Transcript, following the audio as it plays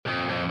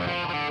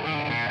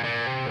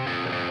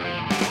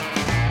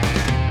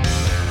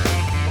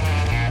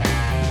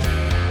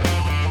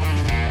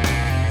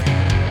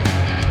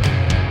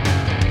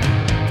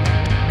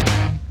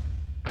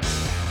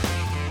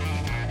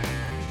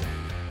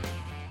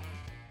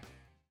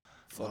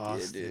Fuck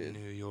Lost yeah, dude.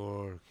 in New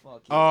York.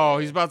 Fuck Oh,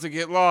 yeah. he's about to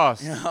get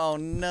lost. Oh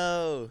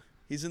no,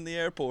 he's in the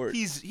airport.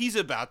 He's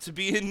about to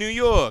be in New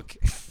York.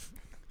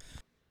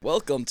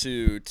 Welcome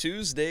to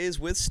Tuesdays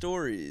with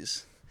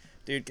Stories,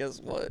 dude. Guess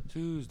what?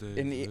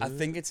 Tuesday. I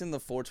think it's in the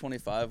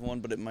 425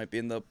 one, but it might be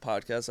in the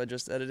podcast I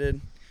just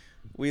edited.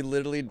 We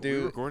literally do. Are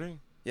we recording?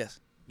 Yes.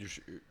 You're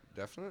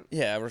definite?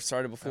 Yeah, we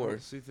started I before.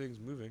 don't see things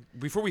moving.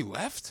 Before we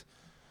left?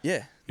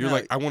 Yeah. You're No,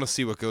 like, I want to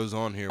see what goes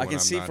on here. I when can I'm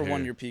see not for here.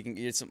 one you're peeking.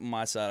 It's on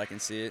my side. I can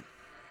see it.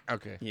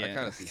 Okay. Yeah. I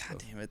kind of see God stuff.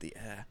 damn it.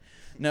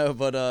 No,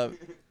 but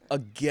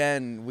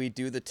again, we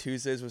do the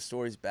Tuesdays with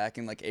Stories back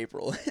in like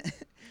April.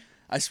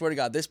 I swear to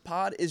God, this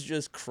pod is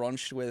just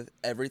crunched with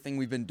everything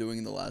we've been doing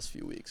in the last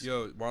few weeks.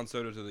 Yo, Juan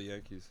Soto to the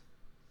Yankees.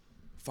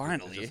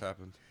 Finally. It just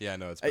happened. Yeah,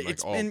 no, it's been like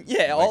all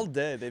all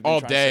day. They've been all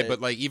trying to day, say but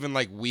it. like even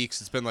like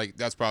weeks. It's been like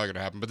that's probably gonna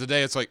happen. But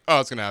today it's like, oh,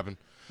 it's gonna happen.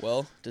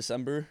 Well,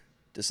 December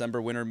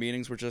winter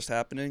meetings were just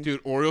happening.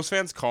 Dude, Orioles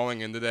fans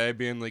calling in today,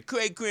 being like,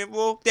 "Craig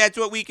Kimbrel, that's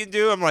what we can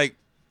do." I'm like,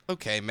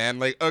 okay, man.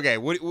 Like, okay,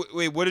 wait,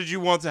 what did you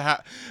want to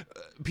have?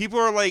 People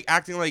are like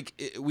acting like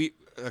we.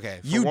 Okay,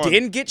 for You one,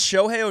 didn't get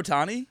Shohei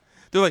Ohtani?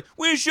 They're like,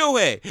 "Where's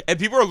Shohei?" And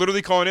people are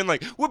literally calling in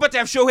like, "We're about to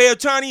have Shohei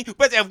Ohtani. We're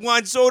about to have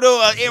Juan Soto,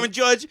 Aaron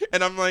Judge."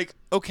 And I'm like,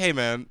 okay,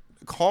 man,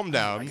 calm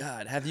down. Oh my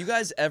God, have you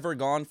guys ever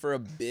gone for a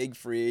big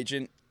free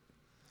agent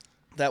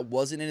that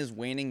wasn't in his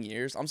waning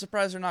years? I'm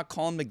surprised they're not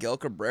calling Miguel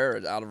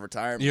Cabrera out of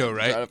retirement. Yo, to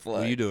right? try to What are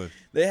play. you doing?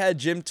 They had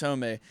Jim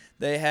Tomei.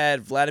 They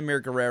had Vladimir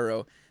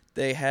Guerrero.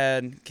 They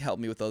had,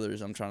 help me with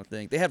others, I'm trying to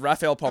think. They had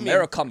Rafael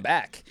Palmeiro come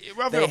back.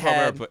 Rafael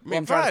Had- Palmeiro played. well,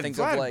 I'm trying to think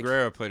of, like-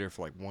 Guerrero played here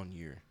for like 1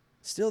 year.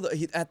 Still,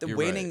 at the You're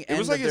waning right. It end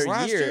was like of his their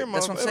last year, year,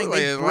 that's what I'm motherfucker. saying. Like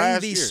They his bring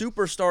last these year.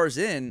 superstars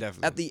in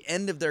Definitely. at the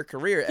end of their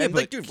career. Yeah, And,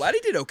 like, but- dude, Vladdy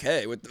did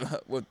okay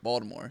with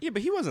Baltimore. Yeah,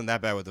 but he wasn't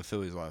that bad with the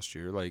Phillies last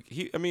year. Like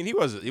he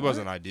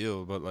wasn't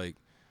ideal, but like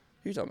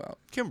Who you talking about?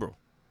 Kimbrel.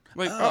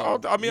 Like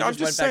Oh, I mean, you I'm just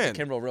just went saying. back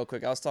to Kimbrel real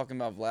quick. I was talking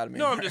about Vladimir.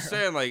 No, I'm just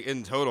saying. Like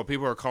in total,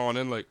 people are calling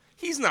in like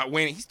he's not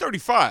winning. He's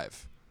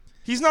 35.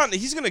 He's not.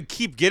 He's gonna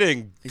keep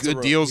getting good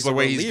deals the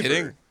way he's reliever.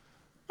 getting.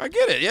 I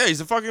get it. Yeah,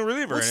 he's a fucking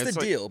reliever. What's and the it's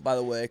like, deal, by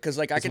the way? Because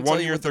like I It's can 1 tell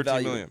you year, what the 13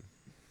 value. million.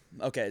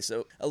 Okay,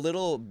 so a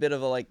little bit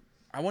of a like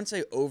I wouldn't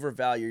say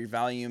overvalue. You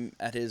value him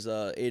at his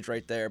age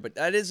right there, but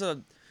that is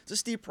it's a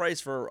steep price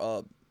for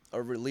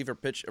a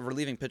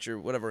relieving pitcher,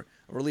 whatever,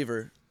 a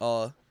reliever.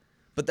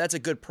 But that's a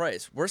good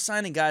price. We're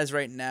signing guys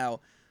right now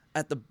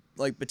at the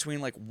like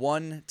between like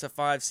 1 to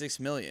 5, 6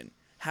 million.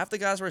 Half the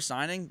guys we're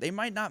signing, they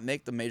might not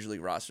make the major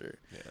league roster.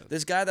 Yeah.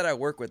 This guy that I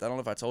work with, I don't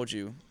know if I told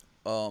you,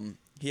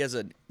 he has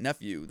a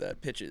nephew that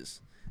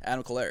pitches,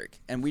 Adam Kolarek,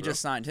 and we just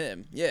signed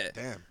him. Yeah.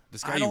 Damn,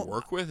 this I guy you don't-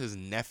 work with, his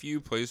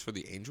nephew plays for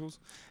the Angels,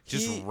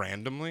 just He-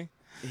 randomly.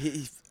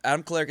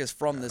 Adam Kolarek is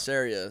from this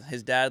area.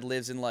 His dad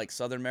lives in like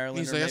Southern Maryland.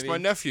 He's or like, that's maybe. my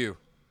nephew.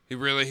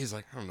 He's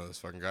like, I don't know this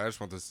fucking guy. I just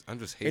want this. I'm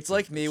just hating. It's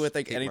like me with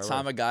like hate my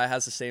anytime life. a guy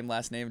has the same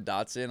last name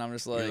Dotson, I'm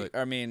just like,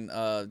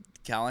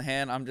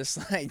 Callahan. I'm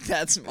just like,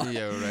 that's my,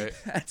 Yeah, right.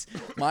 that's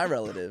my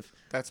relative.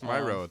 That's my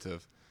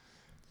relative.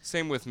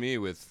 Same with me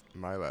with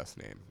my last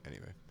name.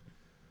 Anyway,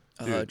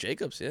 Dude.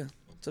 Jacobs, yeah,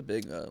 it's a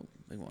big one.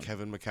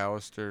 Kevin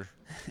McAllister.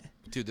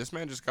 Dude, this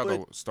man just got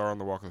Wait. the star on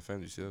the Walk of Fame.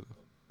 Did you see that?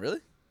 Really?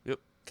 Yep.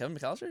 Kevin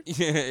McAllister?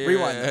 Yeah.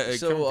 Rewind. Kevin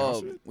So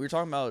McAllister? we were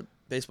talking about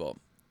baseball.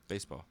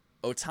 Baseball.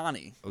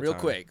 Ohtani, real Ohtani.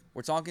 quick.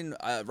 We're talking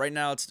right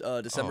now. It's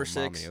December 6th.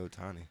 Mommy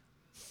Ohtani.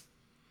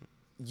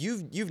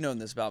 You've known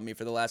this about me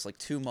for the last like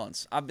 2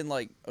 months. I've been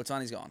like,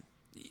 Ohtani's gone.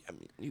 I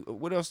mean,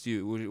 what else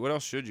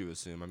should you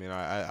assume? I mean,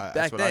 I Back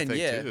that's what then, I think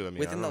yeah. too. I mean,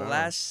 Within I the don't know.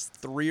 last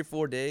 3 or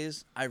 4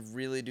 days, I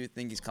really do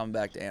think he's coming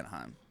back to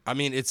Anaheim. I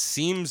mean, it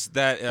seems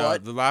that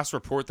But- the last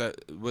report that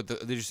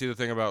did you see the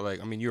thing about like?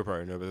 I mean, you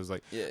probably know, but it was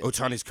like Yeah.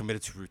 Ohtani's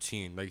committed to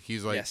routine. Like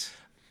he's like, Yes.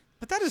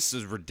 but that is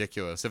just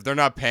ridiculous. If they're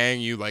not paying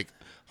you like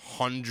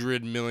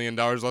 $100 million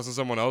less than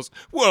someone else,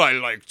 well, I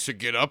like to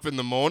get up in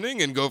the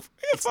morning and go.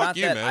 It's Fuck not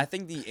you, that. man. I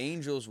think the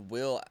Angels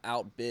will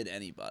outbid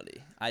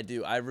anybody. I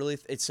do. I really.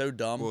 It's so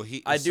dumb. Well,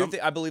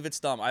 I believe it's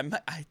dumb.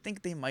 I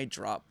think they might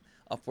drop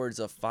upwards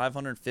of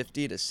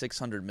 550 to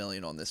 600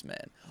 million on this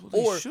man.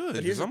 Well, they should,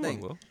 But here's the someone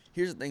thing. will.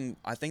 Here's the thing.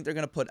 I think they're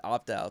gonna put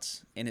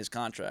opt-outs in his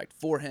contract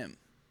for him,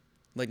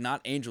 like not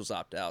Angels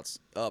opt-outs,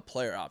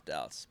 player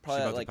opt-outs. She's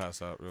Probably about like to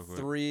pass out real quick.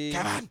 three,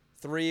 Come on.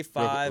 3,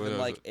 5, what and is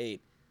like it?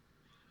 8.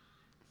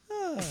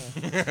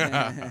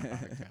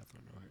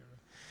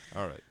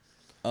 All right.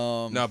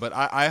 No, but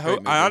I hope.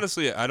 movie. I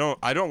honestly, I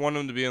don't want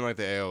him to be in like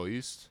the AL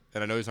East,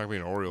 and I know he's not going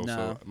to be an Oriole, no.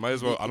 so might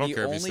as well. I don't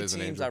care if he stays The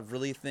an only teams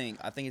Angel.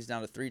 I think it's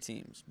down to 3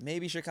 teams.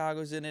 Maybe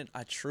Chicago's in it.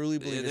 I truly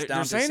believe it's They're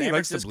down to saying San he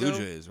likes Francisco. the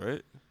Blue Jays,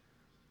 right?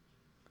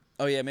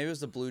 Oh yeah, maybe it was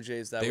the Blue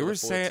Jays that They were were the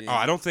 4th saying. team. Oh,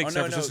 I don't think Oh,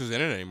 San no, Francisco's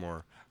in it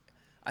anymore.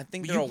 I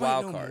think But they're you a might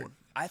wild know card. more.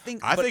 I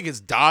think it's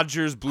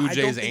Dodgers, Blue I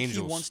Jays, don't think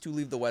Angels. he wants to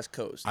leave the West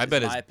Coast. I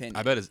bet my it's. opinion.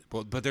 I bet it's.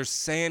 But they're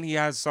saying he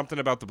has something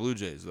about the Blue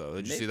Jays, though.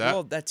 Did you see that?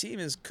 Well, that team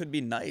could be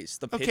nice.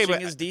 The Okay, pitching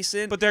but- is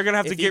decent. But they're gonna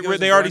have to If he get goes rid.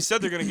 They and already runs-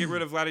 said they're gonna get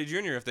rid of Vladdy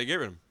Jr. if they get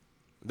rid of him.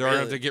 They're gonna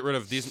have Really? to get rid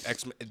of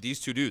these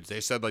 2 dudes.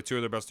 They said like 2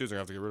 of their best dudes. They're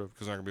gonna have to get rid of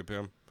because they're not gonna be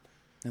paying them.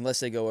 unless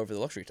they go over the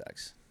luxury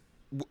tax.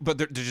 but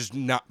they're just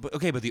not. But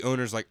okay, but the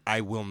owner's like,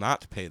 I will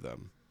not pay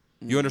them.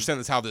 You understand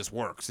that's how this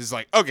works? It's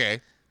like,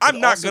 okay, I'm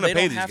not going to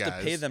pay these guys. They don't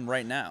have to pay them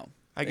right now.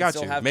 I got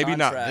you. Maybe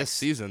not this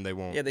season. They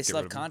won't. Yeah, they still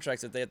have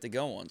contracts that they have to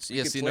go on. So you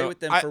yes, can play with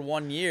them for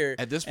 1 year.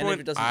 At this and point, if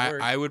it doesn't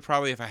work, I would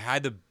probably, if I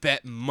had to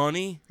bet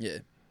money, yeah,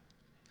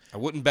 I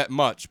wouldn't bet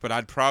much, but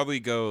I'd probably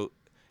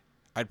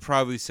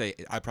say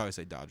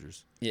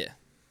Dodgers. Yeah,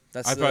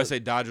 I'd probably say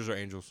Dodgers or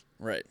Angels.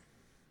 Right.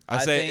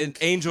 I say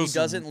Angels. He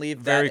doesn't leave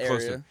very that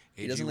close area. to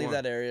He doesn't leave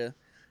that area,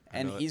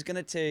 and he's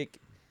gonna take.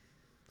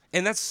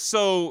 And that's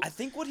so. I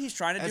think what he's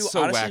trying to do,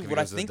 so honestly, what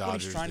I Dodgers, think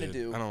what he's trying to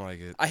do. I don't like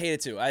it. I hate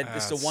it too.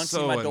 It's the one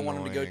team I don't want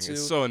him to go to.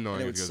 It's so annoying.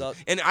 And it would suck.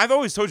 And I've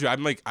always told you, I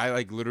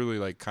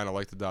literally kind of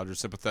like the Dodgers,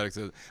 sympathetic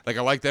to, like,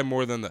 I like them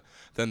more than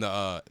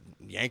the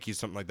Yankees,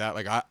 something like that.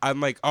 Like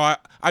I'm like,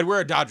 I'd wear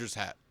a Dodgers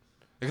hat.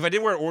 Like if I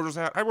didn't wear an Orioles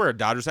hat, I'd wear a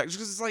Dodgers hat just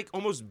because it's like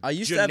almost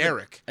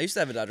generic. I used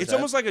to have a Dodgers hat. It's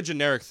almost like a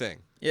generic thing.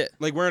 Yeah.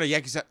 Like wearing a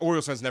Yankees hat,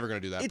 Orioles fan's never gonna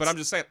do that. But I'm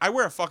just saying, I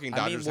wear a fucking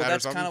Dodgers hat or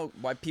something. That's kind of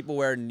why people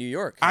wear New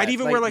York. I'd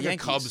even wear like a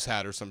Cubs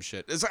hat or some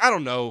shit. It's like, I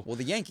don't know. Well,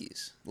 the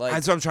Yankees. Like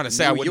that's what I'm trying to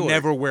say. I would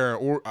never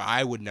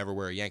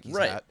wear a Yankees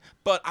hat,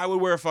 but I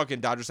would wear a fucking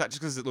Dodgers hat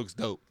just because it looks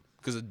dope.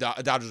 Because the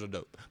Dodgers are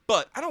dope.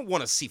 But I don't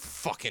want to see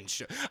fucking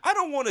shit. I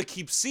don't want to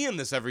keep seeing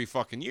this every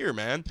fucking year,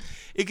 man.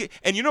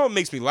 And you know what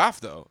makes me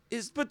laugh, though?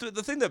 But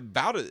the thing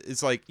about it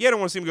is like, yeah, I don't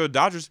want to see them go to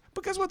Dodgers.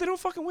 But guess what? They don't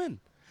fucking win.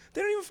 They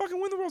don't even fucking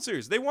win the World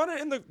Series. They won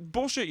it in the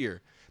bullshit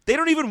year. They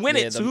don't even win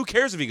it, so who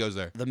cares if he goes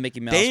there? The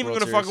Mickey Mouse They ain't even World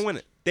going to Series. fucking win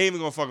it. They ain't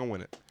even going to fucking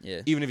win it.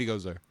 Yeah. Even if he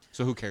goes there.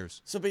 So who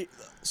cares?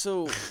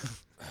 So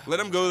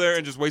let him go there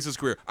and just waste his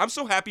career. I'm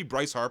so happy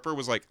Bryce Harper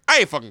was like, I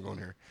ain't fucking going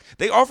here.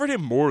 They offered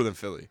him more than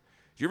Philly.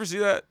 Did you ever see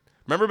that?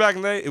 Remember back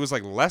in the day, it was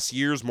like less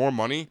years, more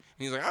money. And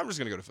he's like, I'm just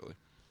going to go to Philly.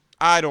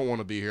 I don't want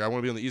to be here. I want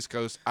to be on the East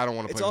Coast. I don't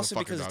want to play for the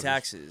fucking Dodgers. It's also because of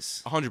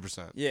taxes.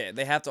 100%. Yeah,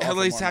 they have to offer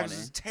LA's more taxes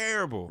money. is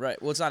terrible.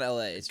 Right. Well, it's not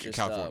LA. It's just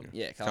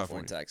California.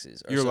 California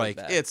taxes. You're so like,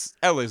 bad. it's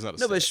LA's not a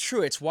state. No, but it's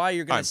true. It's why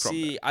you're going to I'm from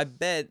see. I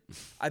bet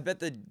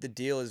the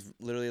deal is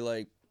literally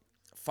like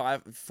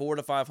 400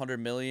 to 500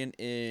 million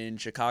in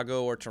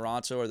Chicago or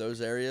Toronto or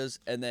those areas,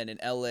 and then in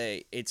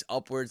LA it's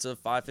upwards of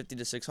 550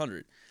 to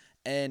 600.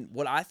 And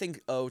what I think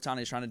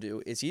Ohtani is trying to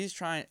do is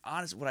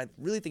what I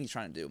really think he's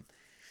trying to do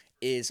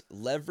is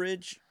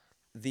leverage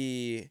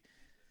the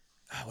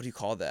what do you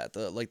call that?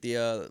 The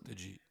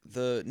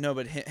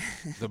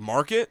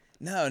market?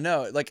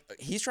 No, like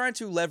he's trying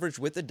to leverage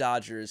with the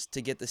Dodgers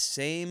to get the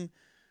same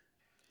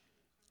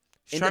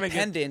not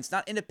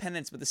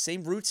independence, but the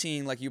same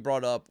routine like you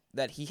brought up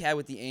that he had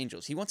with the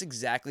Angels. He wants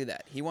exactly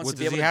that. He wants to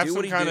be able to do what he do.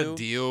 Does he have some kind of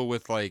deal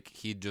with like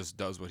he just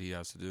does what he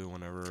has to do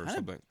whenever or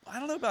something? I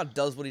don't know about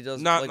does what he does.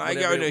 Not, like,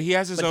 he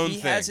has his own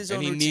thing,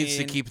 and he needs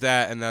to keep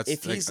that. And that's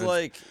if he's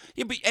like,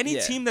 yeah, but any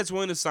team that's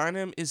willing to sign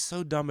him is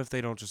so dumb if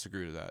they don't just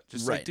agree to that.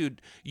 Just like,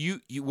 dude, you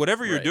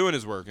whatever you're doing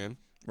is working.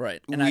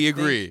 Right, and we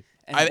agree.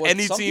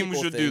 Any team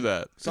should do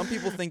that. Some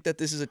people think that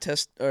this is a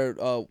test,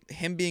 or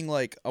him being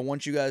like, I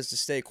want you guys to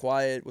stay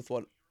quiet with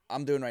what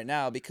I'm doing right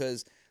now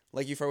because,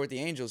 like you've heard with the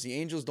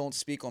Angels don't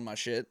speak on my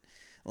shit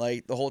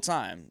like the whole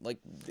time. Like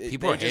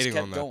people are hating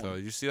on that though.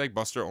 You see like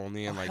Buster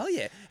Olney and like hell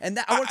yeah, and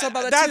I want to talk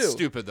about that that's too. That's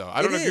stupid though.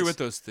 I don't agree with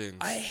those things.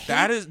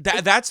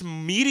 That that's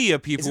media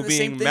people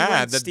being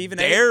mad that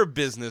their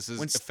business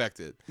is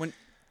affected.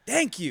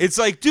 Thank you. It's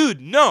like,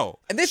 dude, no.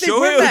 And they think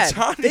we're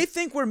mad. They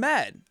think we're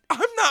mad. I'm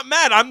not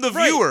mad. I'm the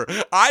viewer.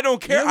 I don't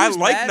care. I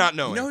like not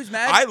knowing. You know who's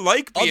mad? I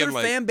like being Other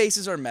fan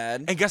bases are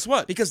mad. And guess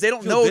what? Because they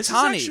don't know this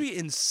Ohtani. This is actually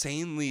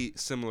insanely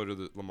similar to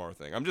the Lamar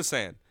thing. I'm just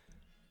saying.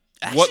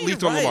 Actually, what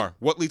leaked on Lamar?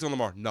 What leaked on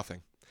Lamar?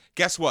 Nothing.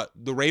 Guess what?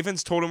 The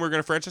Ravens told him we are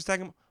going to franchise tag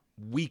him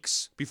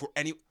weeks before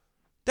any.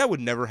 That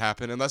would never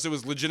happen unless it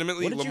was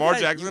legitimately Lamar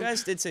Jackson. You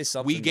guys did say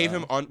something. We gave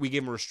him a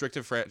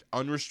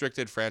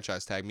unrestricted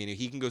franchise tag, meaning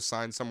he can go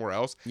sign somewhere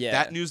else. Yeah.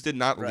 That news did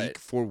not leak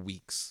for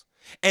weeks.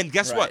 And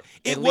guess what?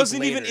 It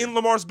wasn't even in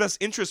Lamar's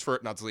best interest for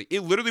it not to leak.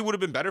 It literally would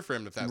have been better for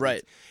him if that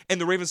leaked. And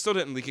the Ravens still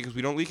didn't leak it because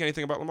we don't leak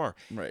anything about Lamar.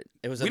 Right.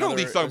 We don't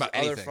leak talking about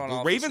anything.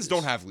 The Ravens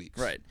don't have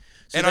leaks. Right.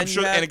 So and I'm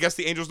sure, and I guess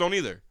the Angels don't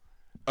either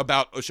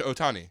about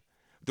Ohtani.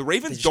 The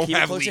Ravens don't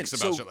have leaks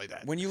about shit like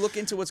that. When you look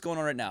into what's going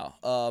on right now,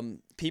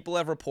 people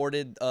have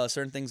reported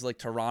certain things like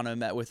Toronto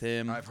met with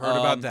him. I've heard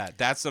about that.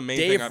 That's the main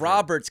thing. Dave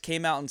Roberts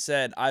came out and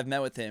said, I've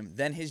met with him.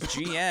 Then his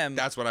GM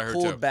That's what I heard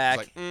pulled too. back.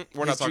 Like,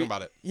 we're not talking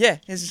about it. Yeah,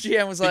 his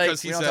GM was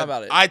like, we don't talk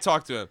about it. I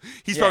talked to him.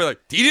 He's probably like,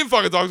 he didn't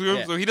fucking talk to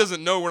him, so he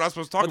doesn't know we're not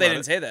supposed to talk about it. But they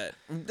didn't say that.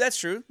 That's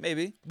true,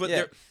 maybe.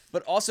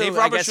 But also, Dave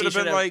Roberts should have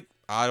been like,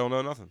 I don't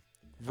know nothing.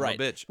 Right.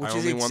 I'm a bitch. Which I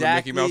only is won the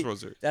Mickey Mouse World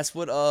Series. That's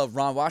what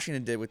Ron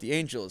Washington did with the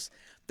Angels.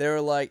 They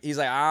were like, he's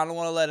like, I don't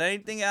want to let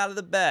anything out of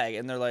the bag.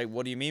 And they're like,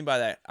 what do you mean by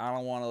that? I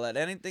don't want to let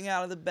anything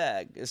out of the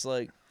bag. It's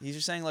like, he's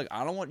just saying, like,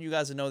 I don't want you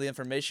guys to know the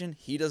information.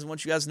 He doesn't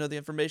want you guys to know the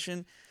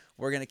information.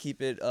 We're going to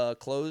keep it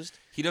closed.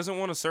 He doesn't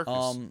want a circus.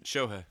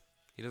 Shohei.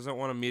 He doesn't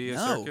want a media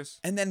No. circus.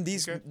 And then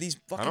these Okay.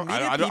 fucking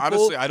media I people don't,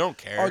 honestly, I don't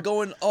care. are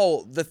going,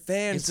 oh, the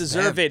fans It's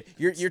deserve them. it.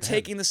 You're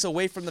taking this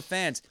away from the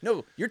fans.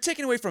 No, you're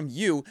taking away from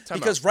you Time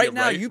because out. right Yeah,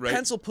 now right, you right.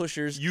 pencil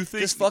pushers You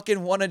think- just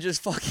fucking want to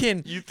just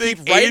fucking You think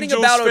keep writing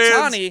Angels about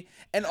fans- Ohtani,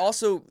 and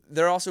also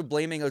they're also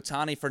blaming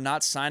Ohtani for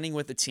not signing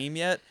with the team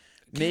yet,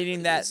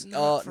 meaning that It's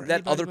not for that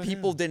anybody other but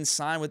people him. didn't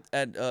sign with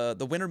at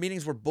the winter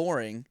meetings were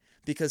boring.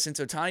 Because since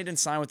Ohtani didn't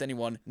sign with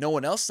anyone, no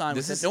one else signed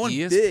This with is him. No one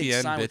big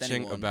ESPN signed with bitching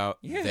anyone. about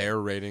Yeah. their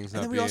ratings And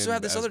not then we being also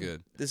have this as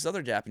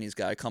other good. Japanese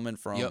guy coming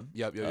from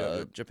Yep.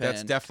 Japan.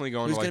 That's definitely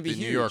going who's to like gonna be the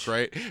New York, huge.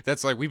 right?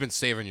 That's like, we've been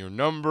saving your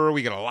number.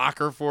 We got a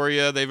locker for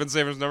you. They've been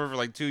saving his number for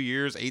like 2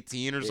 years,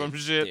 18 or some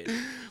shit.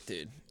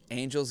 Dude.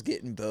 Angels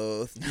getting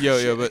both.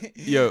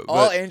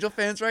 All Angel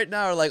fans right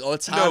now are like,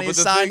 Ohtani No, but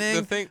signing.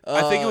 the thing,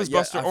 I think it was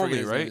Buster I forget Olney,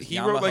 his right? name. He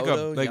wrote like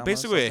Yamamoto,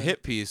 basically a something.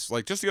 hit piece,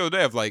 like just the other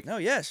day of like, No,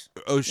 yes.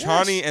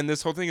 Ohtani Yes. and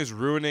this whole thing is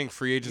ruining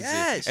free agency.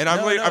 Yes. And I'm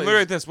No, like, no, I'm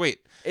literally at this.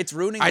 Wait, It's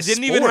ruining. I the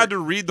didn't sport. even have to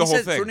read the He whole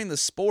said thing. It's ruining the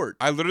sport.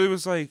 I literally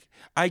was like,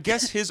 I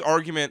guess his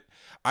argument.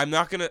 I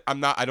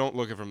don't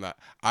look at it from that.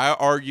 I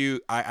argue.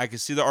 I can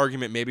see the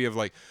argument maybe of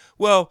like,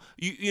 well,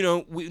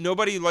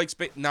 nobody likes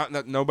not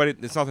nobody.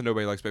 It's not that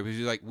nobody likes baseball.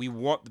 He's like, we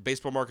want the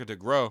baseball market to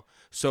grow,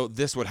 so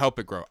this would help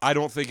it grow. I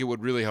don't think it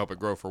would really help it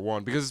grow for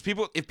one, because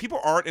if people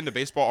aren't into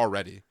baseball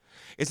already,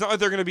 it's not like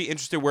they're going to be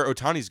interested where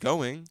Ohtani's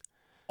going.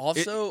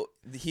 Also,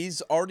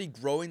 he's already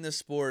growing the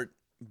sport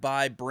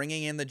by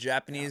bringing in the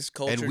Japanese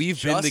culture, And we've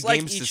been just to like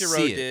games to Ichiro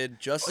see it. did.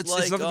 Just It's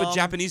like nothing but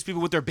Japanese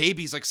people with their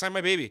babies, like, sign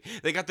my baby.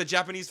 They got the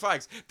Japanese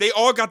flags. They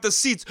all got the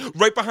seats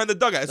right behind the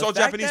dugout. It's the all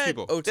fact Japanese that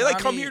people. They like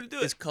come Ohtani here to do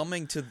is it.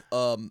 coming to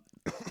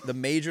the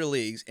major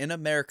leagues in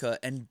America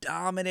and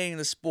dominating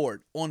the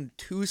sport on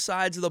two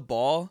sides of the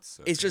ball.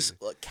 So It's just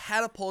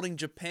catapulting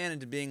Japan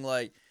into being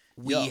like,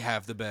 We yo,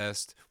 have the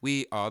best.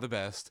 We are the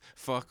best.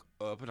 Fuck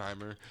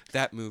Oppenheimer.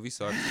 That movie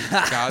sucked.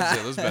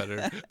 Godzilla's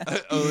better.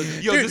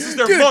 This is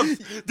their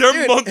month.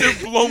 Their month. They're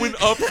blowing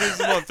up this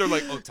month. They're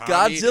like, Ohtani,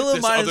 Godzilla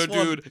this minus other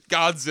one. dude,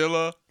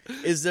 Godzilla.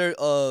 is there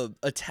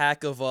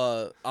attack of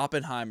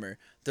Oppenheimer?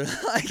 They're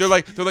They're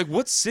like,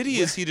 what city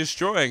is he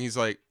destroying? He's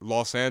like,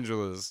 Los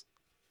Angeles.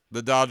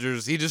 The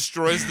Dodgers. He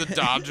destroys the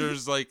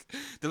Dodgers.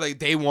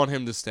 They want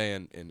him to stay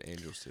in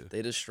Angels too.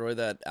 They destroy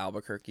that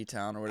Albuquerque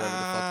town or whatever the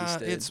fuck he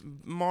stayed. It's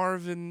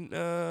Marvin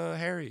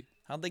Harry.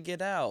 How'd they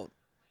get out?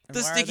 And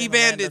The why are Sticky they in the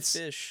land of Bandits.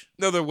 Fish?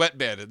 No, they're Wet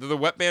Bandit. They're the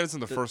Wet Bandits in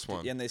the first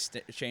one. Yeah, and they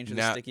changed to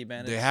the Now, Sticky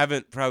Bandits. They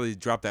haven't probably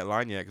dropped that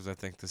line yet, because I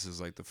think this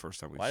is like the first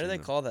time we've Why seen do they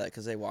them. call that?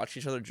 Because they watch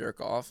each other jerk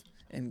off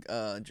in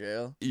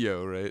jail,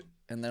 Yo, right?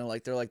 and they're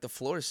like the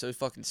floor is so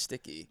fucking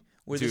sticky.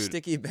 We're the Dude,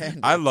 Sticky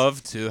Bandits. I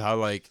love too how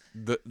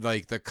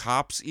the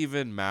cops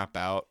even map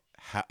out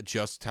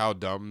just how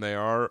dumb they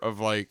are. Of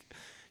like,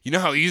 you know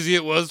how easy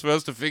it was for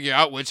us to figure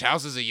out which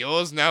houses are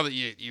yours now that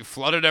you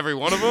flooded every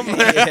one of them.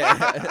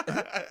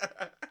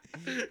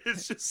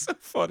 It's just so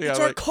funny. It's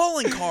our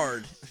calling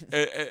card.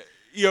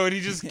 And he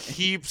just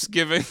keeps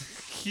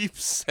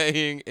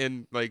saying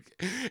in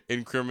like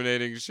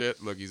incriminating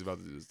shit. Look, he's about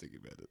to do the Sticky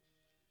Bandit.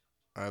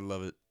 I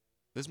love it.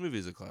 This movie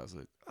is a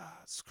classic.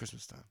 It's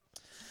Christmas time.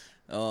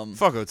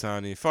 Fuck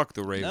Ohtani. Fuck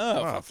the Ravens.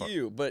 No, fuck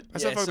you. But I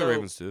said fuck the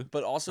Ravens too.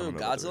 But also I don't know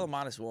about the Godzilla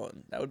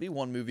 -1. That would be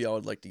one movie I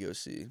would like to go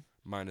see.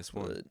 -1.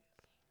 But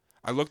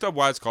I looked up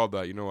why it's called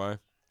that. You know why?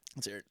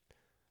 let's hear it.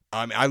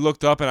 I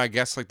looked up, and I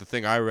guess like the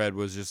thing I read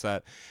was just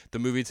that the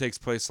movie takes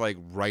place like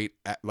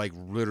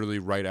literally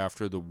right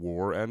after the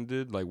war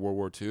ended, like World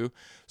War II.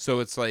 So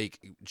it's like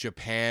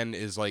Japan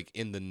is like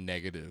in the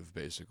negative,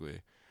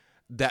 basically.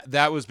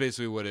 That was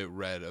basically what it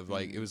read of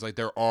like it was like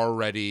they're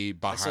already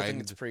behind. I still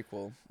think it's a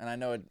prequel, and I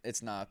know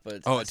it's not,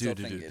 but Oh, I still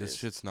dude, think it this is.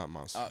 shit's not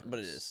monster. But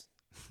it is.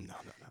 No.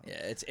 Yeah,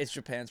 it's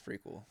Japan's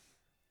prequel.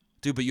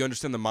 Dude, but you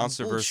understand the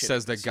MonsterVerse bullshitting,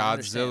 says that so I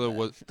understand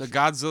the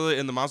Godzilla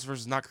in the MonsterVerse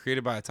is not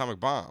created by atomic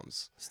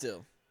bombs.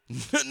 Still.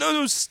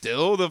 no,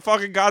 still the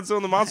fucking Godzilla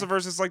in the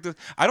MonsterVerse is like the.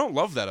 I don't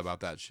love that about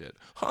that shit.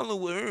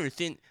 Hollow Earth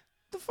and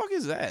the fuck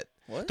is that?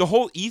 What? The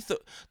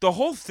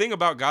whole thing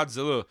about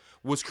Godzilla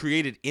was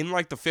created in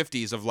like the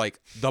 50s of like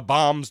the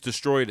bombs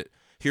destroyed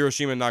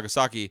Hiroshima and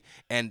Nagasaki,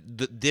 and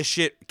this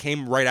shit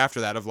came right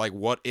after that of like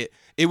what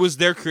it was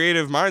their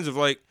creative minds of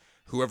like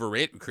whoever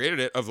created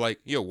it of like,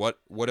 yo, what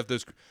if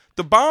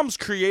the bombs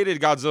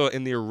created Godzilla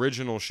in the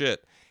original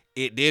shit.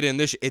 It did in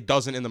this. It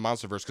doesn't in the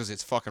MonsterVerse because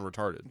it's fucking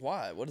retarded.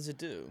 Why? What does it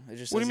do? It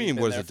just What do you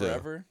mean, what does it do?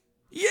 forever?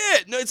 Yeah,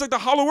 no, it's like the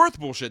Hollow Earth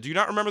bullshit. Do you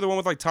not remember the one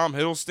with like Tom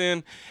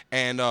Hiddleston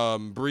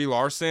and Brie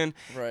Larson?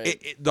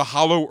 Right. The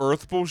Hollow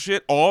Earth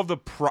bullshit. All the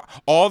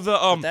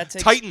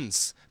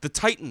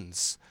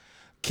Titans,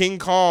 King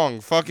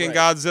Kong, fucking Right,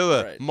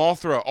 Godzilla, right.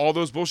 Mothra, all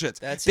those bullshits.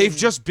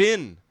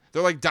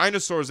 They're like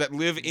dinosaurs that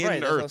live in Right,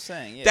 that's Earth. what I'm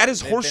saying. Yeah, that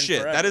is they've been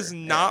horseshit. That is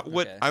forever. not Yeah,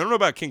 what okay. I don't know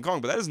about King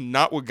Kong, but that is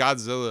not what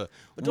Godzilla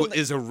don't they-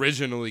 is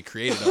originally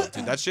created of.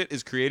 Dude, that shit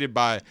is created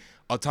by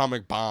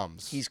atomic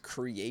bombs. He's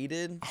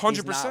created. 100%.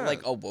 He's not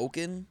like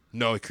awoken.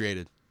 No,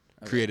 created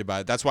by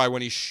it. That's why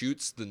when he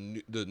shoots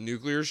the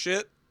nuclear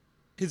shit,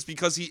 it's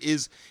because he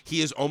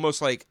is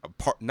almost like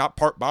not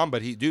part bomb,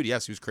 but he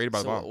was created by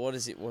the So bomb. what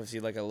is he? Was he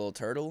like a little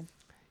turtle?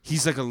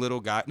 He's like a little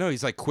guy. No,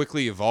 he's like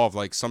quickly evolved.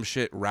 Like some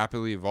shit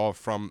rapidly evolved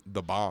from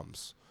the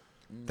bombs.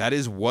 That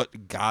is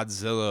what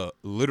Godzilla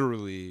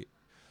literally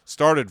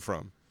started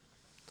from.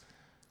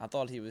 I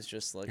thought he was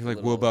just like. You're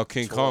like, what about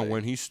King Kong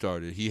when he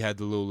started? He had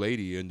the little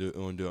lady on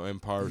the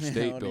Empire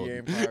State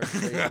Building.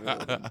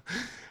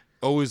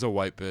 Always a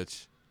white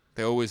bitch.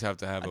 They always have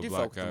to have a black guy. I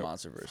do fuck with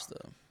the MonsterVerse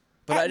though.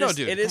 But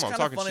dude, it is kind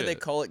of funny shit. they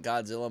call it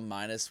Godzilla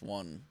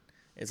 -1.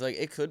 It's like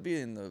it could be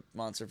in the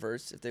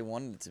MonsterVerse if they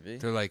wanted it to be.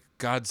 They're like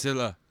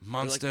Godzilla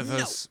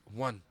MonsterVerse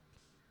 1.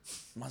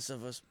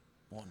 MonsterVerse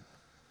 1.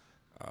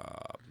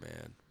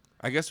 Man.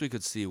 I guess we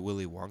could see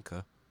Willy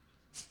Wonka.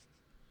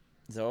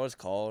 Is that what it's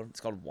called? It's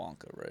called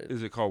Wonka, right?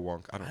 Is it called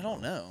Wonka? I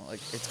don't know. Like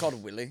it's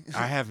called Willy.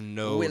 I have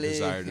no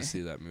desire to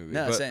see that movie.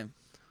 No, same.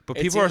 But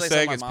people are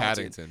saying it's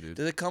Paddington, dude.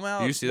 Did it come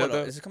out? Do you see that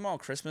though? Does it come out on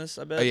Christmas?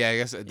 I bet. Yeah, I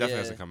guess it definitely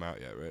hasn't come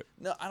out yet, right?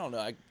 No, I don't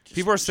know.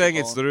 People are saying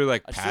it's literally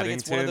like Paddington. Like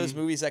it's one of those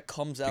movies that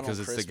comes out because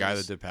on it's Christmas. the guy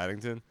that did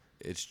Paddington.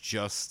 It's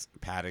just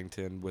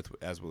Paddington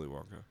as Willy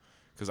Wonka.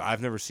 Because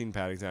I've never seen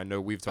Paddington. I know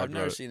we've talked about it.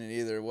 I've never seen it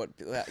either.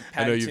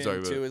 I know you've talked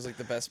about 2 it. is like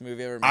the best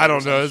movie ever made. I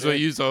don't know. That's what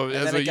you told me.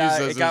 That's what you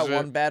said. It got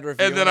one bad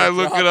review. And then I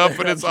look it up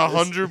and it's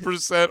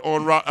 100%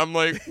 on Rotten. I'm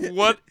like,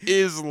 what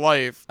is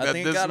life? I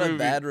think it got a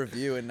bad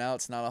review and now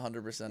it's not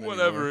 100% anymore.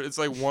 Whatever. It's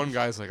like one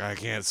guy's like, I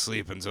can't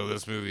sleep until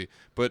this movie.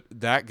 But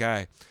that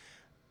guy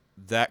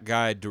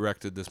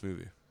directed this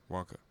movie,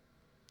 Wonka.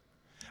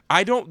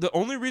 The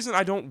only reason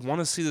I don't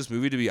want to see this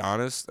movie, to be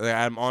honest,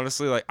 I'm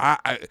honestly like,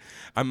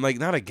 I'm like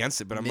not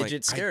against it, but I'm like.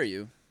 Midgets scare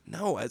you.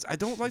 No, I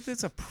don't like that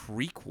it's a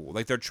prequel.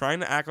 Like they're trying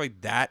to act like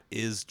that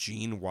is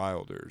Gene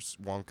Wilder's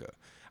Wonka.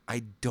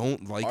 I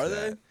don't like that. Are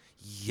they?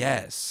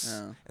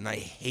 Yes. Oh. And I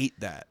hate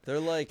that. They're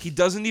like he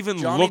doesn't even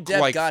Johnny look Depp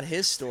like got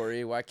his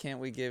story. Why can't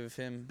we give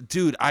him?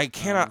 Dude, I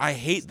cannot. I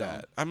hate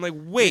that. I'm like,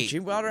 wait.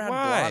 Gene Wilder had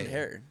blonde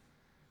hair.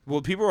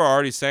 Well, people are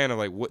already saying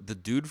like what the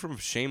dude from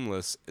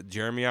Shameless,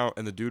 Jeremy Out,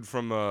 and the dude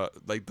from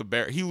like The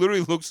Bear. He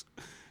literally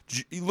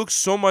looks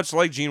so much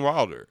like Gene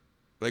Wilder.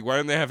 Like, why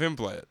didn't they have him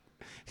play it?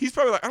 He's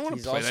probably like, I want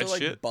to play that shit. He's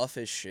also like buff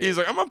as shit. He's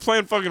like, I'm not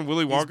playing fucking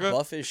Willy Wonka. He's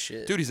buff as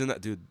shit. Dude, he's in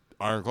that. Dude,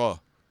 Iron Claw. Have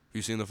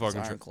you seen the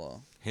fucking Iron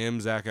Claw? Him,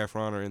 Zac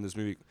Efron are in this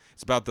movie.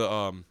 It's about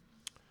the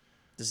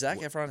Does Zac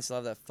Efron still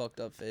have that fucked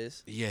up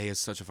face? Yeah, he has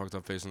such a fucked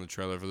up face in the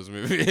trailer for this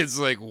movie. It's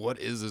like, what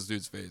is this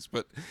dude's face?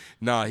 But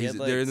nah,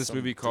 they're in this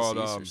movie called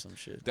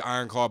The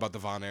Iron Claw, about the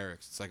Von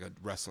Erichs. It's like a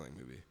wrestling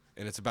movie,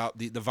 and it's about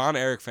the Von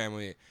Erich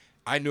family.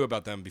 I knew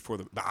about them before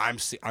but I'm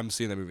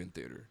seeing that movie in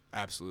theater.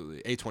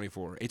 Absolutely,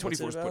 A24. A24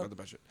 is putting out the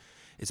budget.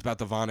 It's about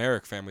the Von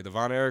Erich family. The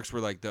Von Erichs were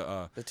like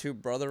the two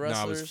brother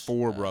wrestlers. No, it was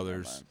 4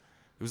 brothers.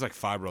 It was like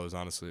 5 brothers,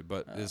 honestly,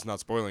 but it's not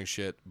spoiling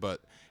shit.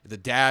 But the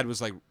dad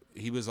was like,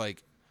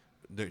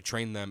 they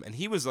trained them, and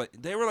he was like,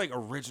 they were like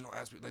original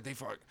ass, like they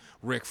fought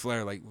Ric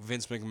Flair, like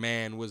Vince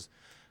McMahon was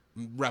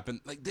repping.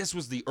 Like this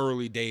was the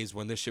early days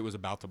when this shit was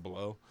about to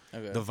blow.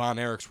 Okay. The Von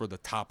Erichs were the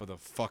top of the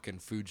fucking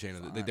food chain.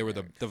 They were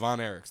the Von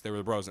Erichs. They were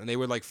the bros, and they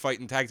would like fight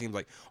in tag teams.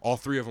 Like all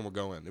 3 of them would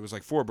go in. It was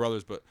like 4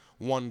 brothers, but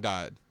one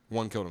died.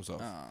 One killed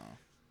himself. Oh.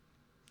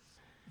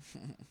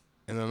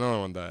 And then another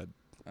one died.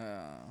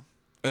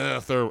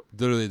 Third,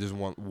 literally, there's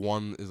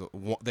one.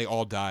 They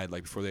all died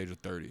like before the age of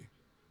 30,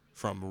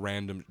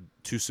 from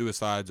 2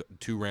 suicides,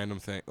 2 random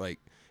things. Like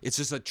it's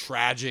just a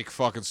tragic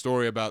fucking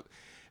story about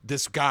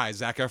this guy,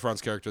 Zac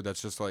Efron's character.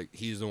 That's just like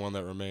he's the one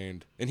that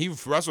remained, and he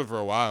wrestled for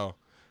a while,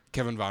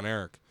 Kevin Von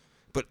Erich.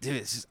 But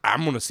dude,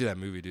 I'm gonna see that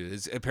movie, dude.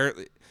 It's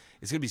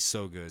gonna be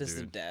so good. Does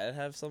the dad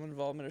have some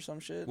involvement or some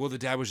shit? Well, the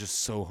dad was just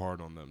so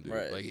hard on them, dude.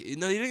 Right. Like,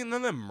 no, none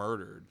of them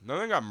murdered. None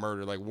of them got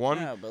murdered. Like one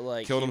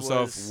killed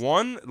himself. Was...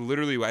 One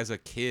literally, as a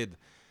kid,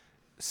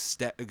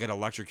 got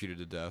electrocuted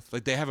to death.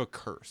 Like they have a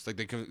curse. Like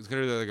they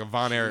consider it like a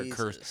Von Erich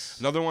curse.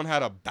 Another one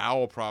had a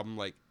bowel problem.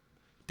 Like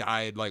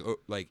died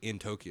like in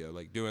Tokyo,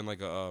 like doing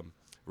like a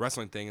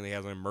wrestling thing, and he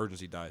has an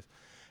emergency, dies.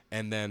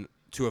 And then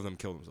 2 of them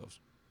killed themselves.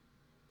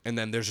 And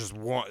then there's just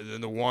one.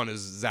 And the one is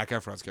Zac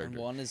Efron's character.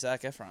 And one is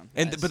Zac Efron.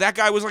 And but that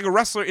guy was like a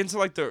wrestler into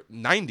like the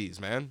 90s,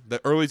 man.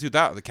 The early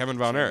 2000s. The Kevin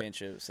Von Erich.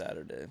 Championship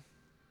Saturday.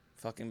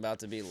 Fucking about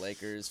to be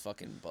Lakers.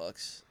 Fucking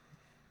Bucks.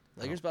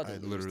 Lakers about to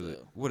lose. Literally.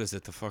 Though. What is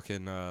it? The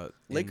fucking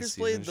Lakers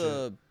played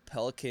the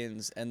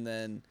Pelicans, and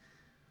then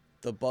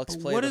the Bucks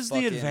played. What is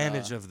the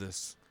advantage of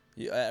this?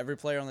 Every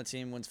player on the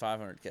team wins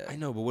 $500K. I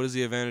know, but what is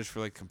the advantage for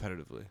like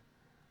competitively?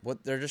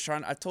 What they're just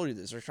trying. I've told you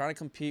this. They're trying to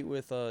compete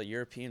with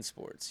European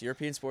sports.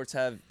 European sports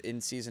have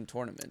in-season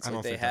tournaments. I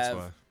don't think that's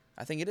why.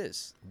 I think it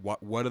is. What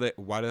do they?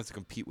 Why do they have to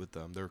compete with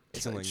them? They're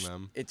killing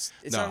them. It's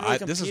not really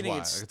competing. This is why.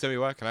 I can tell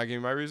you why. Can I give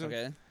you my reason?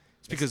 Okay.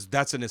 It's because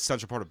that's an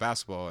essential part of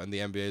basketball, and the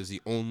NBA is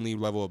the only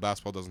level of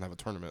basketball that doesn't have a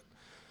tournament.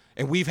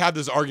 And we've had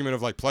this argument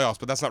of like playoffs,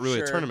 but that's not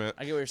really a tournament.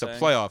 I get what you're saying.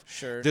 It's a playoff.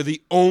 Sure. They're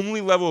the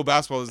only level of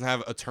basketball that doesn't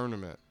have a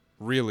tournament.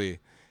 Really.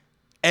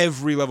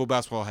 Every level of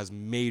basketball has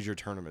major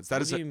tournaments.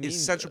 That is an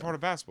essential part of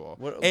basketball.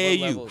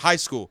 AAU, high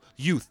school,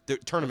 youth,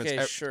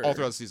 tournaments all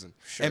throughout the season.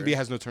 Sure. NBA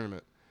has no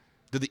tournament.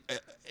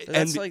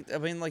 That's like, I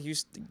mean, like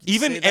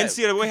even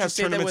NCAA has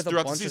tournaments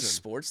throughout the season.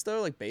 Sports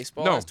though, like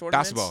baseball has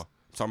tournaments. Basketball.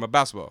 talking about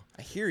basketball.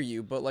 I hear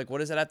you, but like, what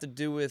does that have to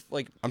do with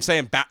like? I'm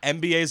saying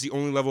NBA is the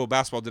only level of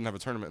basketball that didn't have a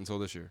tournament until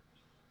this year.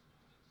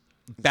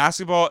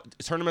 Basketball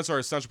tournaments are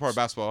an essential part of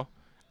basketball.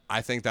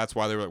 I think that's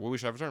why they were like, well, we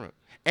should have a tournament.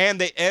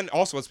 And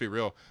also, let's be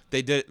real,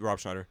 they did it. Rob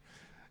Schneider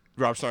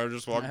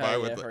just walked by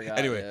with it.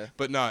 Anyway,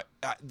 but not.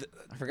 I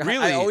forgot.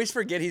 Really, I always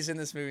forget he's in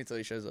this movie until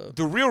he shows up.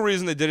 The real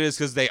reason they did it is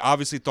because they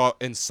obviously thought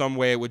in some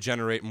way it would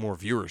generate more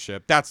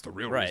viewership. That's the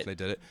real reason they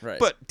did it. Right.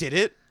 But did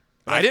it?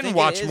 But I didn't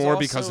watch more also,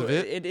 because of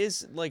it. It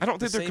is like I don't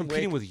think they're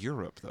competing with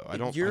Europe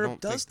though. Europe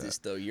does this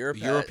though.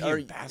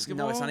 European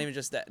basketball. No, it's not even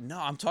just that. No,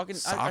 I'm talking.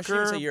 Soccer? I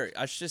shouldn't say Europe.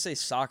 I should just say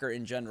soccer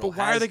in general. But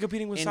why are they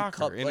competing with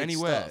soccer in any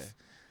way?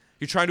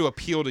 You're trying to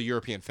appeal to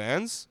European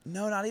fans?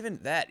 No, not even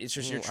that. It's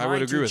just you're I would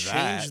trying agree to with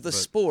change the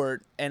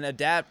sport and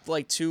adapt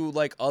like to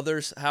like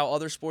others how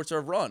other sports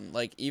are run.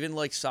 Like even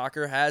like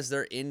soccer has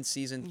their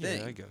in-season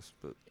thing. Yeah, I guess.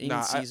 But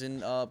in-season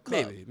cup.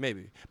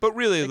 Maybe. But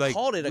really, They like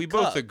called it a we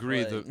cup, both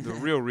agree but- the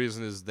real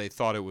reason is they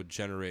thought it would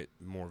generate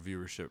more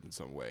viewership in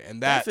some way,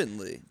 and that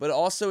Definitely, but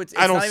also it's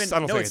I don't- not even I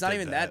don't no, think it's it not did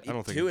even that. that. I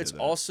don't think too. it It's did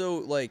that.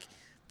 also like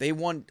they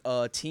want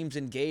teams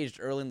engaged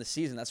early in the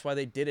season. That's why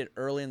they did it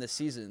early in the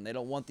season. They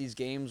don't want these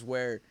games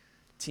where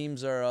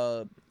teams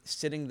are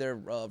sitting their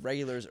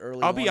regulars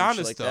early. I'll be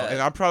honest like though, that. and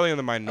I'm probably in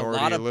the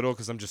minority a little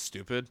because I'm just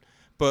stupid.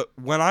 But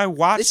when I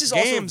watched This is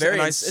also games very-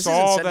 and I this is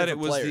saw incentive that for it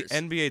was players. the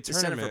NBA It's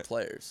incentive tournament, for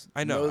players.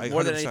 I know,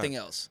 more than 100%. anything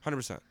else.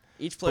 100%.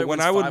 Each player. But when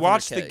wins I would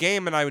watch the 500K.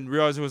 game and I would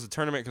realize it was a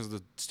tournament because of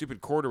the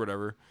stupid court or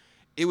whatever,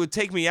 it would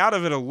take me out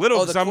of it a little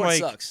Oh, because the I'm court like,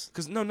 sucks.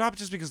 because no, not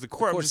just because the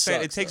court. I'm court just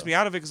saying it sucks, takes though. me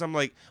out of it because I'm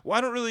like, well,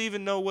 I don't really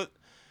even know what.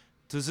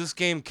 Does this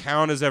game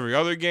count as every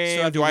other game?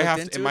 So have Do you I looked have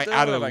into to? Am I it, though,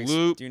 out or of the like,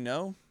 loop? Do you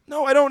know?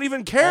 No, I don't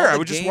even care. All I the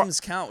would just games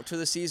count to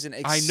the season I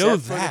except know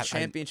for that. the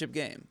championship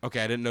game.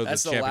 Okay, I didn't know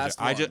That's the the championship.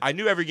 last one. I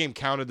knew every game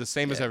counted the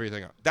same as Yeah.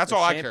 everything else. That's The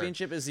all I care.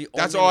 championship is the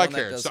That's only all I one that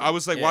care. So doesn't. I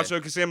was like Yeah. watching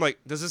OKC. I'm like,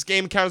 does this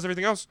game count as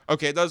everything else?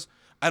 Okay, it does.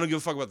 I don't give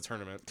a fuck about the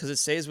tournament. Because it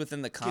stays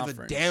within the Give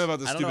conference. a damn about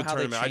the I don't know stupid how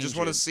they tournament. I just change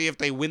want to it. see if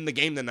they win the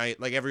game tonight,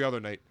 like every other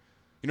night.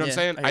 You know what I'm Yeah,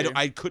 saying? I hear you.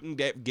 I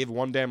couldn't give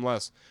one damn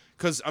less.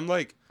 Because I'm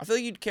like, I feel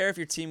like you'd care if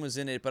your team was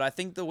in it, but I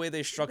think the way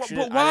they structured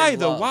but it, why I didn't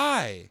though? love.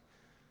 Why?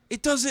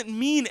 It doesn't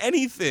mean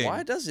anything.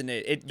 Why doesn't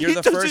it? You're It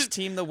the doesn't- first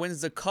team that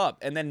wins the cup,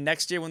 and then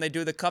next year when they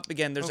do the cup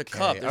again, there's a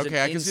cup. There's Okay,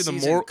 an I can see the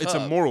in-season moral. It's a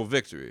cup. moral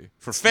victory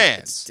for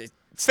fans.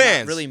 It's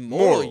Fans, not really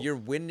moral. moral. You're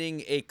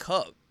winning a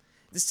cup.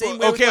 The same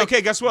Well, way with,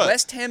 okay, guess what?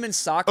 West Ham and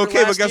soccer. Okay,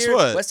 but last guess year,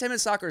 what? West Ham and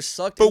soccer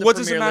sucked. in But the what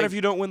does it Premier matter League. if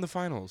you don't win the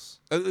finals?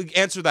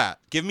 Answer that.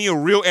 Give me a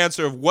real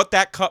answer of what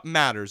that cup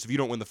matters if you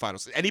don't win the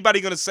finals.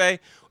 Anybody gonna say,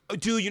 oh,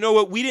 dude, you know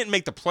what? We didn't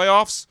make the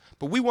playoffs,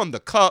 but we won the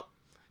cup.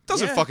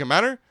 Doesn't Yeah. fucking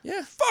matter.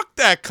 Yeah. Fuck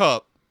that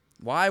cup.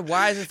 Why?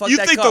 Why is it fuck You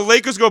that think cup? the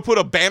Lakers gonna put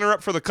a banner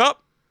up for the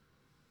cup?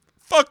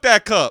 Fuck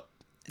that cup.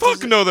 Fuck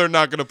doesn't- no, they're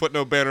not gonna put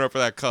no banner up for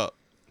that cup.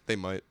 They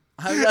might.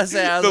 I was gonna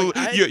say. I was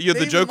like, The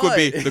maybe joke would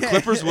be might. the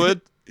Clippers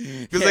would.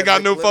 Because Yeah, they got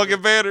the no Clippers.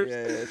 fucking banners.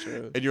 Yeah,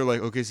 true. And you're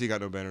like, okay, so you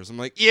got no banners. I'm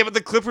like, yeah, but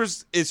the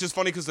Clippers, it's just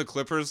funny because the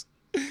Clippers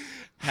Had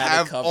to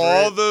have cover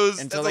all it those.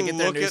 until that's they a get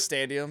their look new at-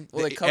 stadium.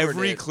 Well, they covered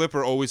Every it.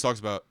 Clipper always talks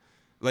about,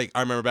 like,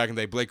 I remember back in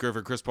the day, Blake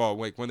Griffin, Chris Paul,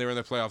 like, when they were in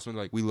the playoffs, when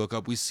like, we look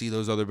up, we see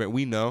those other banners.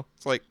 We know.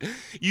 It's like,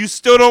 you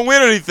still don't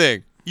win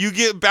anything. You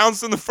get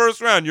bounced in the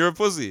first round. You're a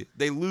pussy.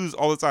 They lose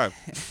all the time.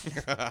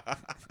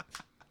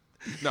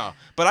 No,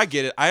 but I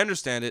get it. I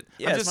understand it.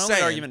 Yeah, I'm it's just my only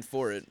saying. argument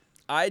for it.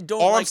 I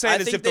don't. All like, I'm saying I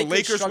is think if the they could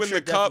Lakers win structure the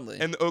it cup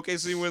differently. and the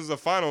OKC wins the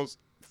finals,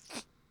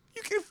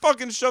 you can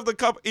fucking shove the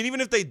cup. And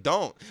even if they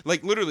don't,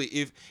 like literally,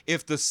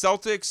 if the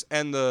Celtics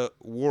and the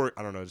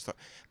I don't know,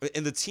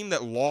 and the team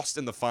that lost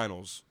in the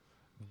finals,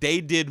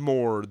 they did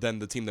more than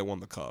the team that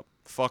won the cup.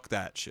 Fuck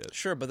that shit.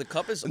 Sure, but the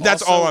cup is.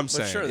 That's also, all I'm but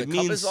saying. Sure, the It cup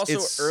means is also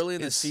it's- early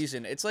in the it's-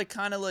 season. It's like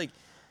kind of like.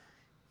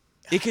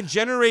 It can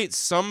generate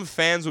some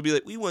fans will be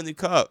like, we won the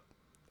cup.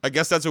 I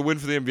guess that's a win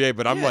for the NBA,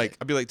 but I'm Yeah. like,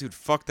 I'd be like, dude,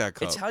 fuck that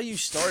cup. It's how you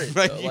start it,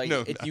 Like, though. you Like,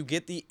 know if that. you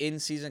get the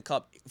in-season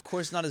cup, of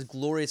course, not as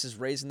glorious as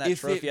raising that if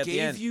trophy it at the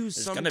end. gave you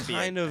There's some gonna be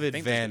kind a, of I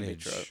think there's gonna be a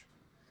advantage. trophy.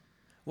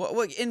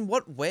 What? In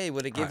what way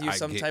would it give you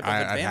some type of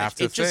I'd advantage? have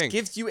to It just think.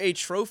 gives you a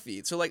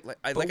trophy. So like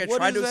I But tried what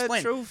to is that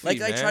explain. trophy,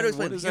 Like I tried to man?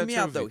 explain. What is Hear that me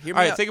out trophy? though. Hear me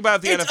All right, out. think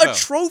about the it's NFL. a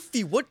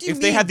trophy. What do you If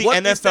mean? they had the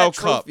What is that NFL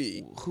Cup,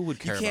 trophy? who would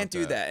care You can't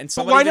about do that? that. And But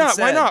somebody why even not?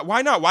 said, Why not?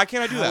 Why not? Why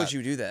can't I do How that? would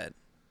you do that?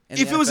 in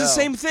If the it was the NFL?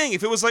 same thing,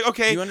 if it was like,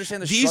 okay, Do you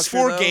understand the these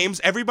structure, 4 though?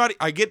 games, everybody,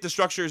 I get the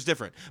structure is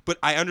different, but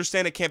I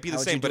understand it can't be the How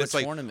would same. you But do a it's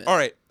like, tournament? all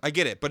right, I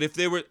get it. But if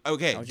they were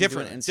okay, How would you do an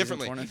differently, in-season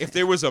tournament? if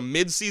there was a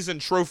mid-season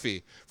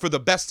trophy for the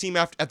best team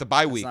at the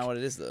bye week, That's not what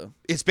it is, though.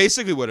 it's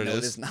basically what it No, is.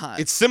 it is not.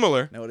 It's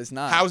similar. No, it is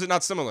not. How is it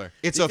not similar?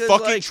 It's Because, a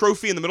fucking like-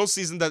 trophy in the middle of the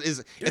season that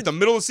is at the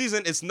middle of the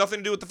season. It's nothing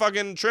to do with the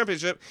fucking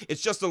championship.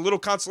 It's just a little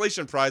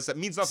consolation prize that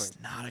means nothing. It's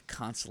not a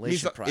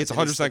consolation prize. It's It is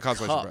 100% the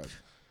consolation cup. prize.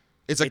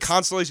 It's a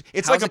consolation.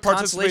 It's How's like a it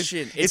participation.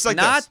 consolation? It's like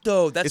not, this.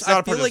 though. That's It's not I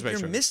a feel like you're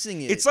participation.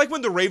 missing it. It's like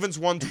when the Ravens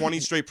won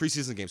 20 straight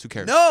preseason games. Who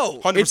cares? No,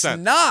 100%. it's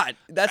not.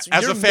 That's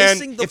As you're a fan,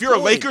 missing the if you're a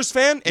point. Lakers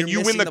fan and You're you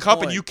win missing the the cup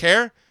and point. you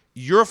care,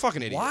 You're a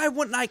fucking idiot. Why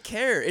wouldn't I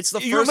care? It's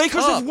the Your first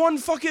Lakers cup. have won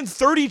fucking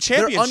 30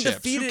 championships. They're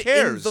undefeated Who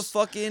cares? in the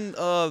fucking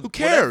Who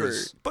cares?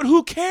 whatever. But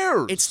who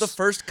cares? It's the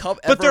first cup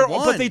ever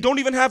won. But they don't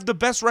even have the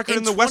best record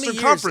in the 20 Western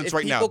years, Conference if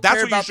right now. people That's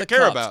care what you about should the care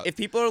cups, about. If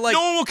people are like,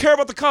 no one will care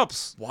about the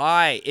cups.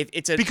 Why? If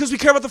it's because we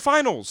care about the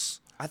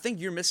finals. I think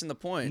you're missing the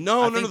point.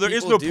 No, there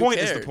is no point.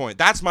 Is the point?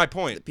 That's my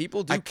point.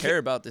 People do care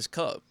about this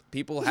cup.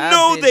 People have.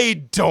 No, they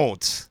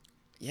don't.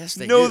 Yes,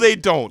 they do. No, they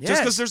don't. Yes.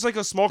 Just because there's like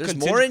a small There's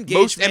contingent. more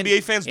Most engagement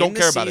NBA fans don't in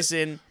care the about it.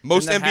 season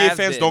Most than NBA have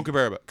fans been. don't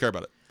care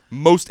about it.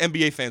 Most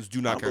NBA fans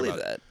do not care believe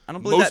about that. it. I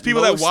don't believe Most that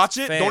people that most watch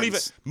it fans- don't even.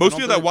 I Most don't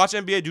people that believe- watch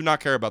NBA do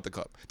not care about the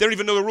cup. They don't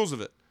even know the rules of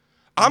it.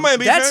 I'm an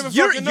NBA fan. That's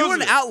Fucking knows you're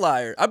an it.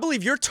 outlier. I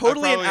believe you're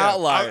totally an probably am.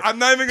 outlier. I'm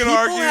not even gonna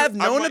argue. People have I'm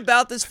known like-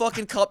 about this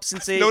fucking cup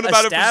since they known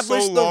about it for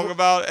established so the. long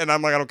about, and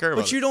I'm like, I don't care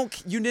about But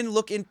it. you didn't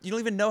look in. You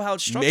don't even know how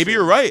it's structured. Maybe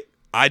you're right.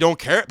 I don't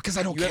care because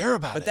I don't You have- care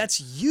about But it.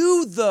 that's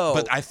you though.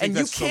 But I think and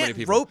that's you so can't many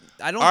people. rope.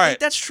 I don't All right. think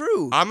that's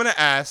true. I'm gonna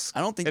ask.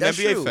 I don't think an that's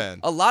NBA true. fan.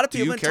 A lot of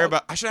people Do you have been care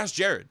talk- about? I should ask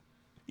Jared.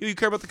 You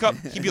care about the cup?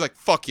 He'd be like,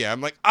 "Fuck yeah!" I'm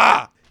like,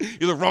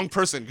 you're the wrong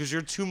person because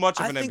you're too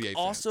much of an NBA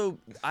fan.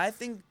 I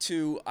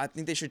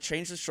think they should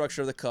change the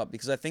structure of the cup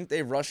because I think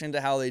they rush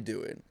into how they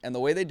do it. And the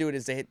way they do it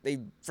is they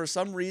for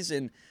some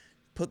reason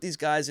put these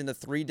guys into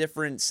 3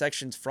 different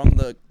sections from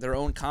their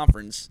own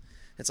conference.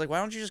 It's like, why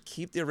don't you just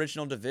keep the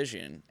original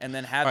division and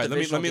then have All right,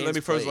 divisional let me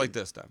games phrase it played? like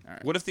this then.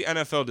 Right. What if the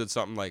NFL did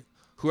something like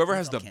whoever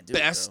has the can't do it,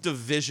 best though.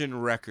 division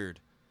record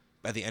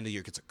by the end of the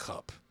year gets a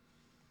cup?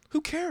 Who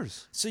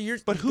cares? So you're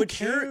who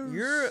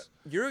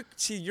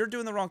you're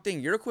doing the wrong thing.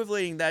 You're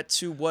equating that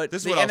to what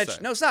This is the what I'll NHL.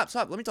 say. No, stop.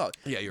 Let me talk.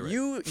 Yeah, you're right.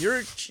 You're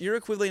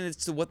equating it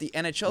to what the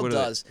NHL What do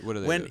does. they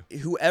when do?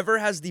 whoever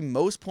has the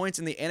most points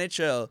in the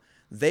NHL,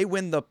 they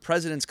win the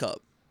President's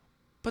Cup.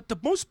 But the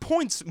most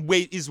points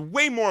is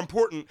way more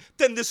important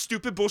than this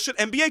stupid bullshit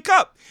NBA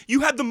Cup.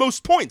 You had the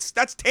most points.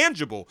 That's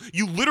tangible.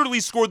 You literally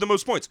scored the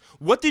most points.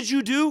 What did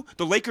you do?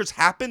 The Lakers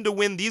happened to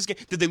win these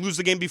games. Did they lose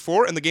the game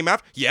before and the game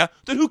after? Yeah.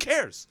 Then who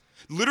cares?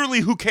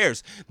 Literally, who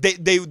cares? They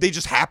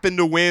just happened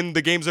to win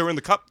the games that were in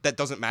the cup. That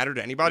doesn't matter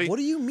to anybody. What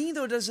do you mean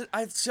though?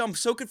 I'm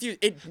so confused.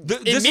 It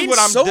this means is what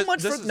I'm. so thi-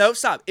 much this for is- no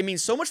stop. It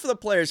means so much for the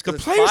players. The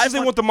players, they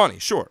want the money.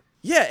 Sure.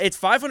 Yeah, it's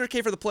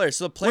 $500K for the players.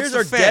 So the players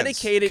What's the are fans?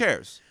 dedicated. Who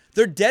cares?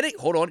 They're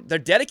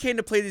dedicated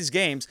to play these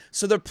games,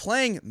 so they're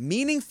playing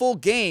meaningful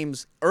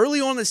games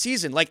early on in the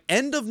season, like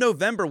end of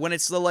November when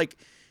it's these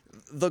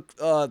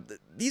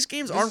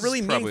games aren't is really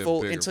probably a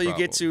meaningful bigger until you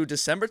get problem. to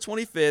December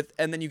 25th,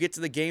 and then you get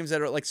to the games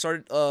that are like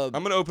started.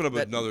 I'm gonna open up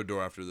that- another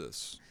door after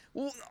this.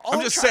 Well,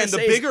 I'm just saying the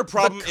bigger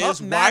problem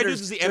is why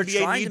does the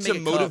NBA trying need make to a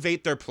cup.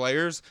 motivate their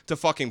players to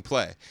fucking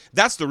play?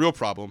 That's the real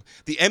problem.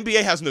 The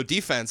NBA has no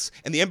defense,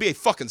 and the NBA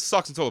fucking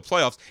sucks until the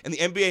playoffs, and the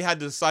NBA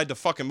had to decide to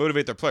fucking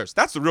motivate their players.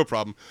 That's the real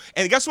problem.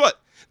 And guess what?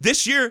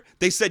 This year,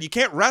 they said you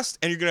can't rest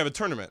and you're going to have a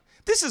tournament.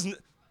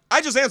 I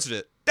just answered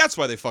it. That's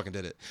why they fucking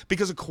did it.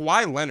 Because of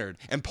Kawhi Leonard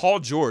and Paul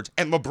George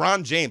and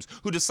LeBron James,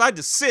 who decide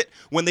to sit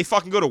when they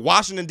fucking go to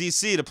Washington,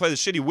 D.C. to play the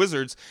shitty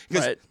Wizards.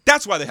 Because Right.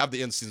 that's why they have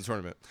the in-season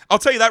tournament. I'll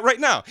tell you that right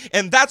now.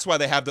 And that's why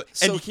they have the...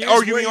 So and here's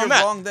arguing where on you're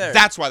that, wrong there.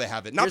 that's why they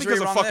have it. Not Here's where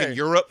because of you're wrong fucking there.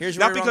 Europe. Here's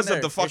where Not you're because wrong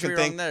of the there. Here's fucking where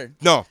you're thing. wrong there.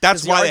 No, that's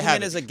 'Cause the why they have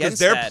argument it. is Because against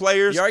their that.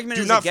 players The argument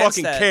do is not against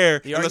fucking that. care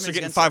The unless argument they're is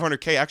getting against that.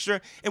 500K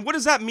extra. And what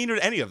does that mean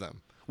to any of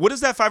them? What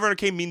does that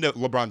 500K mean to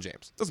LeBron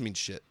James? Doesn't mean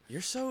shit.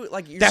 You're so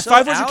That so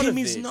 500K out of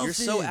means it. You're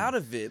so nothing. out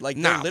of it. Like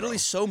Nah, they're literally bro.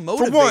 so For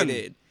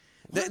motivated.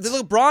 one, The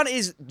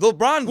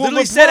LeBron Well,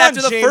 literally said LeBron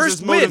after the James first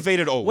is win.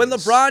 motivated always. When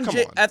LeBron Come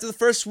on. after the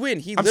first win,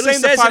 he I'm literally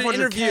saying the says in an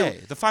 500K,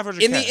 interview. the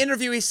 500K. In the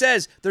interview, he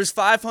says there's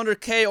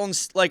 500K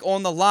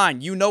on the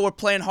line. You know we're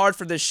playing hard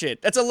for this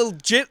shit. That's a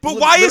legit. But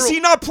why is he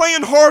not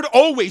playing hard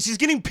always? He's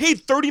getting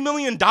paid $30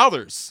 million.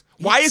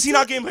 Why is he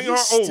not getting paid hard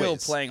always? Still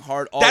playing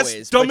hard That's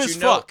always. dumb but as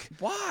you know- fuck.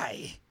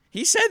 Why?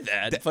 He said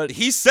that, but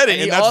He said it,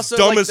 he and that's also,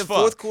 dumb like, as the fuck.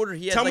 fourth quarter,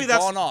 he had Tell like me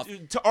that's gone off.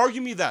 to argue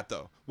me that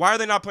though. Why are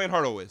they not playing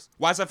hard always?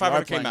 Why does that They are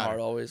 500K playing matter? hard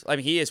always. I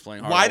mean, he is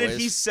playing hard. Why always.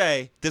 did he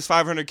say this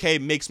 500K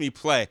makes me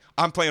play?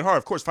 I'm playing hard.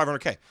 Of course,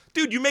 500K.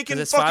 Dude, you're making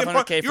 'Cause it's fucking.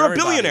 500K for You're a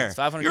everybody. billionaire. It's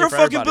 500K You're a for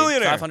fucking everybody.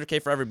 billionaire. 500K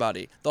for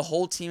everybody. The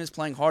whole team is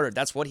playing harder.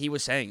 That's what he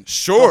was saying.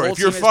 Sure, The whole if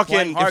you're team is playing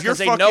fucking- hard if you're 'cause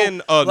they know,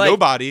 fucking, like,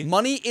 nobody.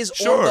 money is on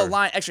Sure. the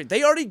line. Actually,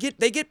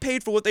 they get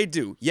paid for what they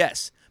do.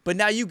 Yes, but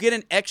now you get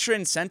an extra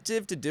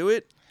incentive to do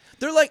it.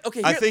 They're like,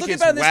 okay, I here, think look it's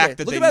about it this whack way.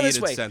 that Look they about it need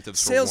this way.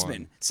 incentives for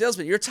Salesman, one.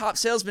 salesman, your top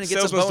salesman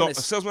gets a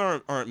bonus.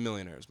 Salesmen aren't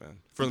millionaires, man.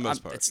 For the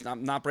most part.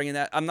 I'm not bringing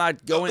that. I'm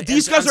not going.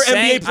 These guys are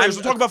NBA players.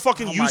 We're talking about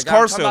fucking my used God,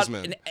 car I'm talking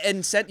about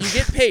salesmen. You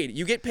get paid.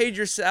 You get paid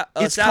your salary.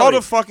 It's called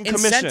a fucking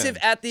commission. Incentive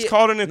at the. It's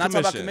called a not talking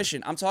about commission.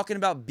 commission. I'm talking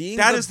about being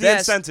That the is the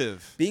best.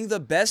 incentive. Being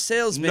the best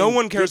salesman. No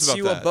one cares gets about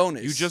you that. a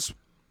bonus. You just,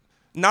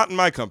 not in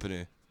my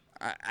company.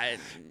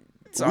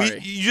 Sorry.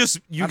 You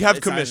have It's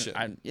not- commission.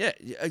 that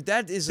is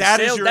That is a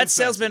sale, your that's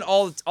incentive. salesman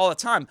all the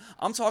time.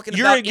 I'm talking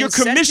Your- about your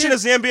incentive, commission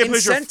as the NBA player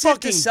is your incentive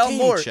fucking to sell game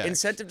more. check.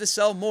 Incentive to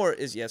sell more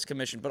is yes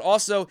commission, but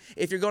also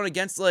if you're going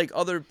against like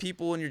other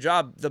people in your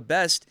job, the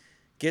best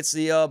gets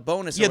the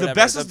bonus. Yeah, or the whatever.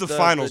 best is the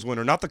finals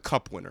winner, not the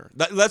cup winner.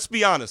 Let's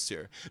be honest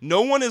here.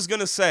 No one is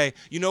going to say,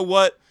 you know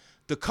what?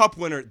 the cup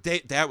winner,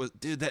 that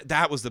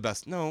was the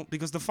best. No,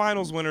 because the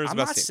finals winner is the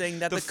best I'm not team. saying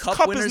that the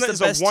cup winner is the is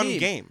best a one team.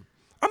 game.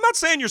 I'm not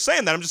saying you're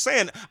saying that. I'm just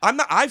saying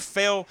I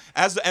fail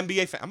as the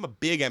NBA fan. I'm a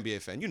big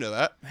NBA fan. You know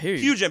that. I hear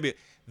you. Huge NBA.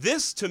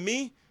 This to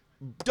me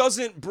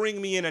doesn't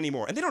bring me in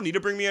anymore, and they don't need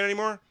to bring me in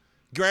anymore.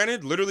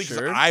 Granted, literally,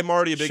 because I'm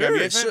already a big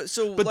NBA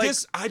fan. But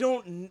this, I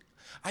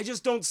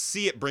just don't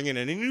see it bringing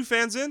any new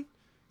fans in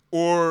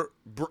or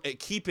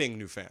keeping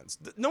new fans.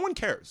 No one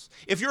cares.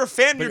 If you're a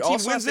fan and your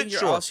team wins it,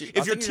 sure.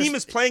 If your team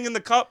is playing in the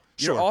cup,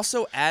 sure. You're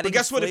also adding. But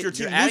guess what? If your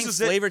team loses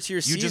it, flavor to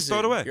your season. You just throw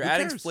it away. You're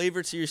adding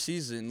flavor to your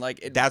season.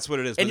 That's what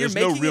it is. But there's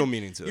no real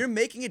meaning to it. You're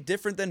making it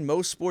different than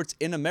most sports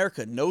in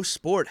America. No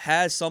sport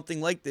has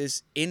something like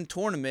this in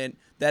tournament.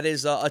 That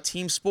is a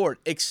team sport,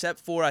 except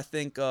for I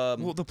think.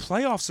 Well, the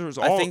playoffs are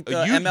all. I think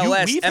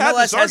MLS.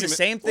 MLS has the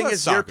same thing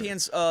as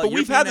Europeans. But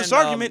we've had this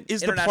argument: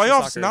 is the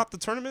playoffs not the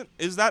tournament?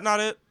 Is that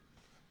not it?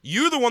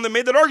 You're the one that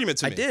made that argument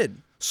to me. I did.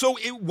 So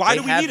why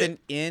do we need it? They have an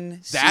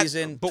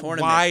in-season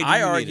tournament. Why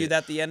I argue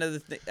that the end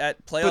of the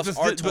playoffs are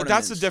tournaments. But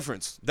that's the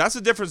difference. That's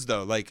the difference,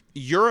 though. Like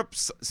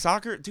Europe's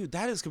soccer, dude,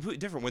 that is completely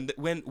different.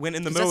 When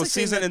in the middle of the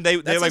season and they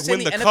like win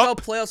the NFL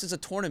cup. playoffs is a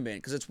tournament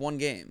because it's one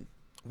game.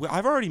 Well,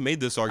 I've already made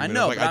this argument.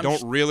 I know, I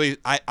don't really.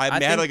 I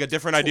had like a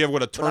different idea of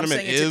what a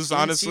tournament is.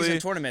 Honestly, in-season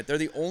tournament. They're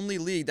the only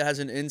league that has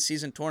an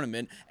in-season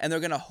tournament, and they're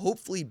gonna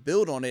hopefully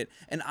build on it.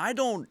 And I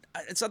don't.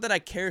 It's not that I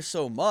care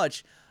so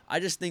much. I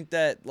just think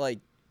that I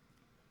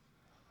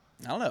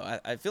don't know.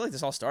 I feel like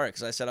this all started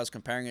because I said I was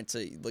comparing it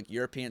to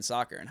European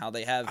soccer and how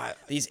they have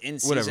these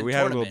in-season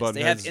tournaments.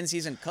 They have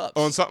in-season cups.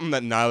 Oh, and something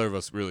that neither of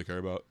us really care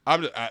about.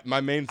 My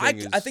main thing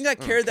is. I think I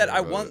care that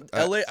I want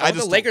LA. I want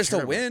the Lakers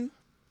to win.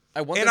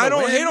 I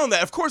don't hate on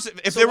that. Of course,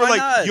 if they were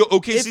like, "Yo,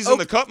 OKC's in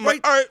the cup," I'm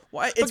like, "All right."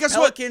 Why? But guess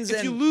what?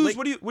 If you lose,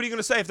 what are you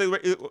gonna say? If they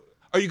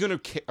are you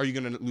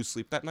gonna lose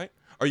sleep that night?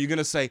 Are you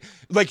gonna say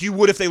like you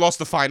would if they lost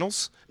the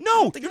finals?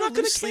 No, you're not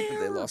gonna sleep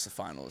if they lost the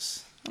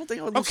finals. I don't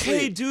think I would lose sleep.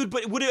 Okay, dude,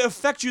 but would it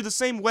affect you the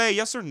same way?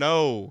 Yes or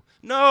no?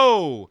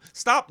 No.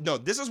 Stop. No,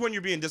 this is when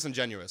you're being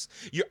disingenuous.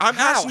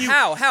 Asking you.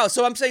 How?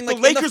 So I'm saying the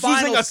Lakers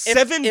losing a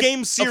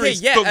 7-game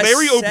series, the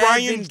Larry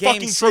O'Brien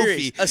fucking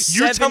trophy.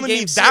 You're telling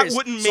me that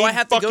wouldn't mean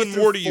fucking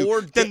more to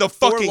you than the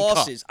fucking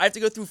losses. cup. I have to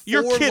go through 4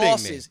 You're kidding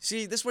losses. me.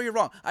 See, this is where you're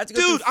wrong. I have to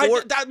go through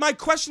 4. Dude, my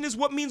question is,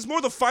 what means more,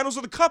 the finals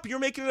or the cup? You're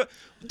making it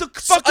the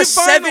fucking a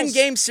finals.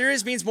 7-game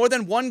series means more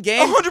than 1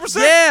 game. 100%.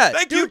 Yeah,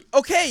 Thank dude. you.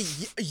 Okay,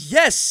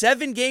 yes,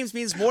 7 games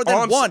means more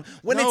than 1.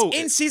 When it's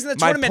in season the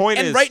tournament,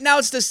 and right now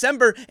it's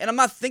December, and I'm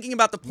not thinking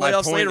about the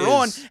playoffs later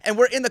on, and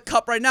we're in the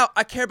cup right now.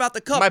 I care about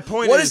the cup. My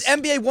point what is, does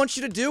NBA want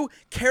you to do?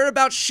 Care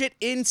about shit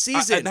in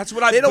season. That's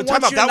what they don't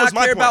want you to not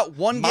care about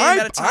one game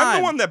at a time. I'm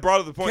the one that brought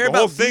up the point. The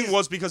whole thing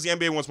was because the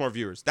NBA wants more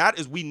viewers. That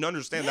is, we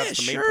understand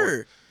that's the main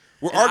point.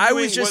 We're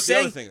arguing what the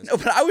other thing is. No,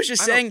 but I was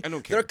just saying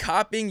they're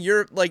copying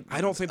Europe.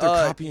 I don't think they're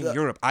copying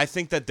Europe. I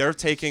think that they're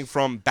taking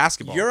from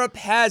basketball. Europe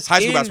has high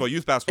school basketball,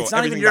 youth basketball. It's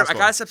not even Europe. I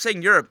gotta stop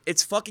saying Europe.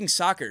 It's fucking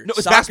soccer. No,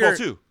 it's basketball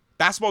too.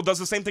 Basketball does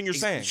the same thing you're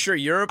saying. Sure,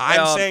 Europe.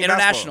 I'm saying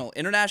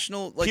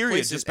international like period,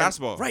 places, just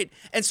basketball. Right,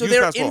 and so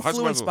they're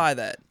influenced by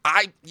that.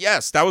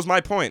 Yes, that was my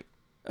point.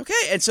 Okay,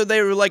 and so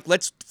they were like,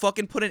 let's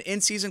fucking put an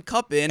in-season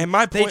cup in. And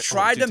my point, they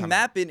tried to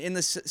map it in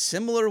the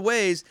similar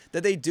ways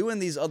that they do in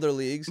these other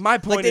leagues. My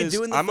point is,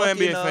 I'm an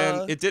NBA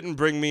fan. It didn't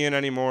bring me in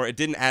anymore. It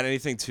didn't add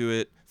anything to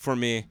it for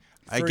me.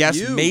 I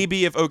guess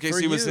maybe if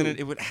OKC was in it,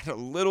 it would add a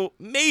little.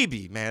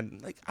 Maybe,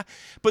 man.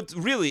 But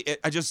really,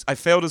 I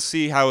fail to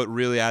see how it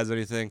really adds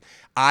anything.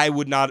 I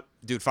would not,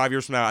 dude. 5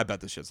 years from now, I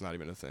bet this shit's not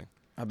even a thing.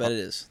 I bet it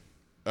is.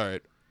 All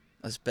right.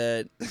 Let's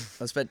bet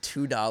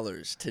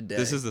 $2 today.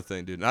 This is the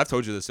thing, dude. And I've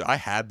told you this. I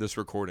had this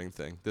recording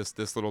thing.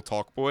 This little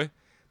talk boy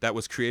that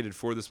was created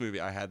for this movie.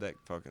 I had that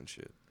fucking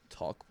shit.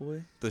 Talk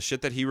boy? The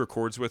shit that he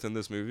records with in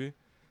this movie.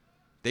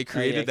 They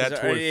created that toy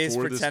for this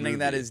movie. He's pretending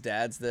that his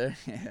dad's there.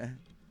 Yeah.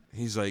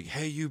 He's like,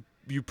 hey, you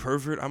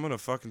pervert, I'm gonna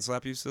fucking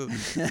slap you silly.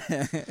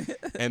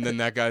 And then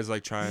that guy's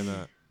like trying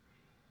to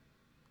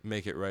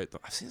make it right.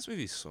 I've seen this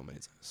movie so many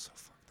times. It's so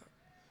fucked up.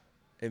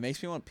 It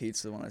makes me want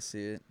pizza when I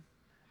see it.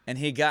 And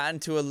he got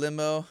into a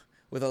limo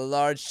with a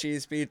large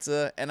cheese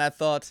pizza, and I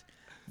thought,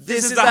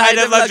 this is the height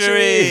of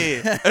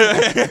luxury.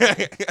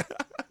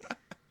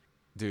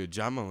 Dude,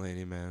 John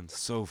Mulaney, man,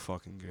 so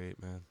fucking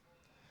great, man.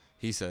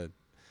 He said,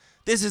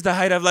 this is the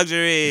height of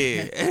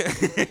luxury.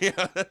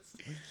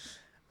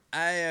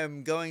 I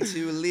am going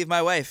to leave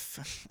my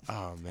wife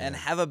and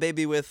have a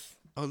baby with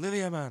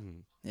Olivia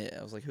Mann. Yeah,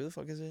 I was like, who the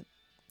fuck is it?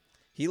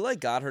 He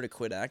got her to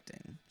quit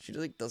acting. She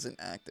doesn't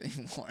act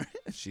anymore.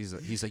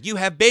 He's like, you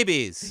have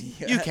babies.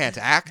 Yeah. You can't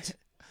act.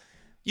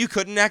 You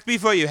couldn't act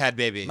before you had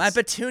babies. My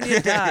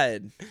Petunia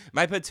died.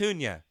 My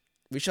Petunia.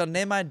 We shall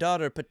name my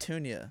daughter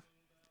Petunia.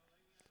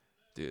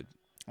 Dude.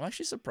 I'm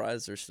actually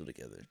surprised they're still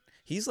together.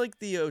 He's like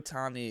the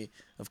Ohtani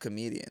of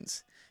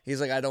comedians. He's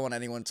like, I don't want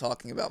anyone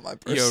talking about my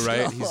personal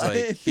right? life. He's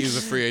like, he was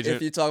a free agent.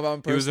 If you talk about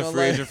my personal life. He was a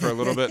free agent for a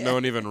little bit. No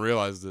one even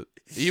realized it.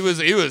 He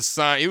was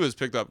signed. He was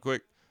picked up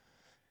quick.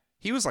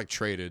 He was like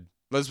traded.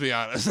 Let's be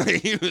honest.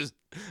 He was.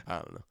 I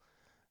don't know.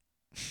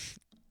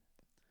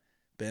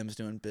 Bam's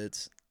doing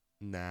bits.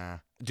 Nah.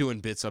 doing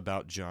bits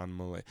about John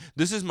Mulaney.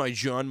 This is my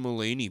John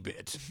Mulaney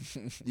bit.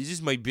 This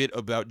is my bit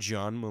about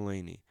John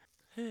Mulaney.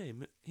 Hey,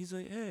 he's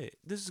like, hey,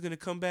 this is going to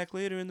come back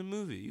later in the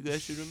movie. You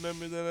guys should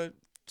remember that I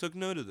took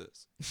note of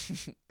this.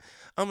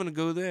 I'm going to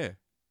go there.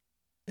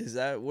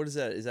 What is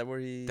that? Is that where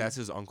he... That's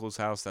his uncle's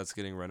house that's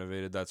getting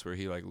renovated. That's where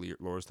he, like,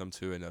 lures them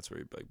to, and that's where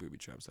he, like, booby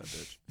traps that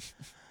bitch.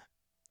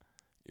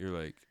 You're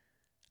like...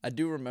 I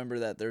do remember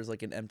that there's,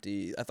 like, an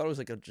empty... I thought it was,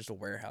 like, just a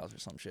warehouse or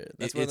some shit.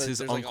 It's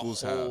his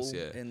uncle's house,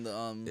 yeah. In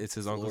the, it's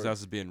his uncle's house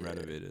is being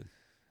renovated.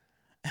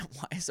 And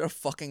why is there a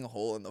fucking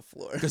hole in the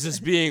floor? Because it's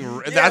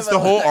being... that's the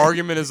whole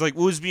argument is, like,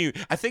 it's being...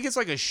 I think it's,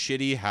 like, a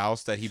shitty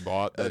house that he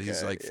bought that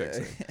he's, like,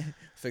 fixing.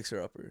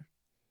 Fixer-upper.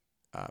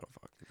 I don't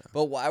fucking know.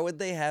 But why would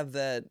they have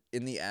that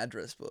in the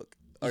address book?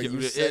 Are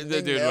you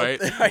dude,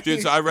 right?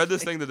 Dude, so I read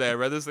this thing today.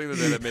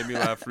 That made me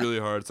laugh really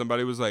hard.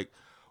 Somebody was like,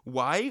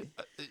 why?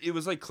 It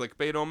was like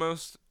clickbait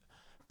almost,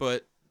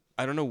 but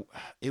I don't know.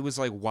 It was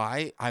like,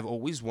 why? I've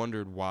always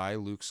wondered why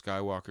Luke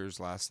Skywalker's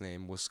last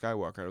name was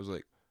Skywalker. I was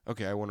like,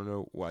 okay, I want to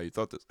know why you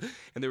thought this.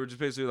 And they were just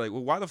basically like,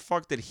 well, why the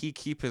fuck did he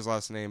keep his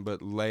last name,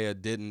 but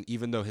Leia didn't,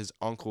 even though his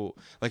uncle,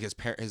 like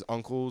his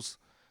uncles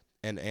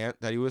and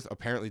aunt that he was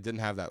apparently didn't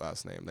have that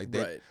last name. Like they,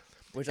 right.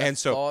 Which I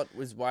thought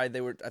was why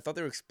they were... I thought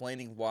they were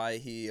explaining why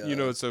he... You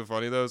know what's so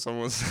funny, though?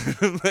 Someone's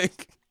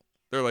like...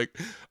 They're like,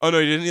 oh, no,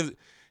 he didn't even...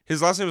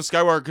 His last name was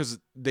Skywalker because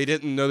they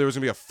didn't know there was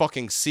going to be a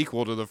fucking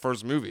sequel to the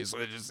first movie. So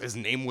his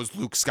name was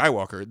Luke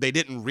Skywalker. They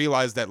didn't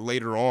realize that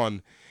later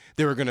on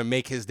they were going to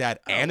make his dad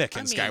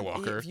Anakin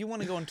Skywalker. If you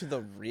want to go into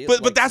the real...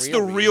 But that's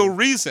the real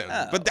reason.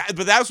 Oh. But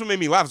that's what made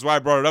me laugh. That's why I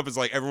brought it up. It's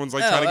like everyone's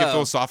like trying to get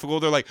philosophical.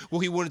 They're like,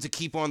 well, he wanted to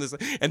keep on this.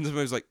 And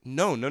somebody's like,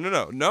 no.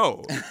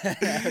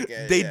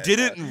 Okay, they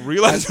didn't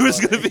realize there was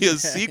going to be a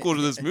sequel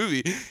to this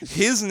movie.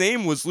 His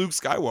name was Luke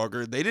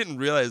Skywalker. They didn't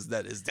realize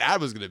that his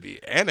dad was going to be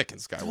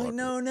Anakin Skywalker.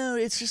 No.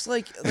 It's just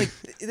like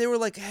they were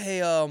like,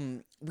 hey,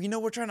 we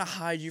know we're trying to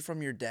hide you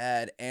from your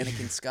dad,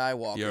 Anakin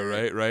Skywalker. Yeah,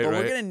 right. But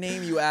we're gonna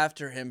name you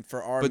after him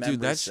for our. But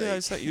dude, that sake. shit I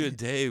sent you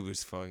today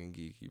was fucking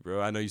geeky,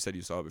 bro. I know you said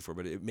you saw it before,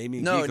 but it made me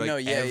geek.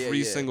 Like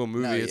every single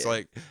movie, it's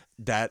like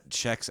that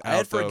checks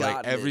out though.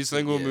 Like every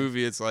single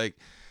movie, it's like,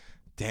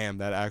 damn,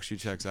 that actually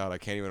checks out. I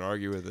can't even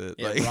argue with it.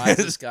 Yeah, like Rise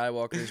of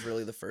Skywalker is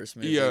really the first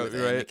movie with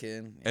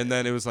Anakin. Yeah. And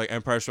then it was like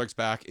Empire Strikes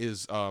Back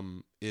is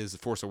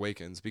Force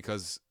Awakens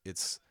because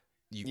it's.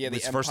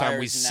 It's the first time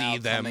we see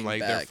them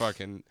like back. They're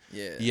fucking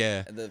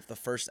The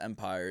first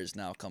Empire is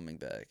now coming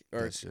back,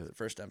 or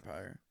first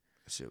Empire.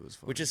 That shit was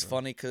funny, which is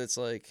funny because it's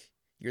like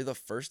you're the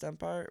first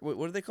Empire. What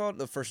do they call it?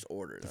 The First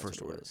Order. The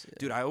First Order.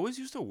 Dude, I always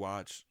used to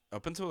watch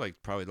up until like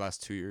probably the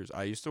last 2 years.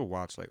 I used to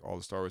watch like all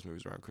the Star Wars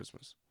movies around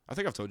Christmas. I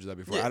think I've told you that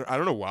before. I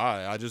don't know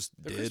why. I just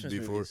did Christmas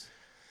before. Movies.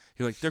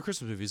 You're like they're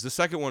Christmas movies. The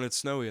second one, it's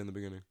snowy in the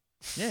beginning.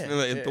 Yeah,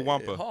 the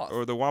Wampa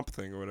or the Wampa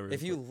thing or whatever.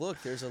 If you look,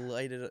 there's a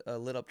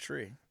lit up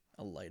tree.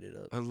 A lighted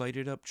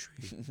up tree.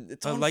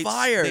 It's on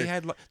fire. They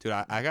had dude,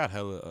 I got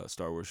hella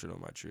Star Wars shit on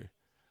my tree.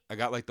 I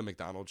got like the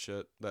McDonald's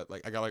shit that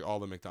like I got like all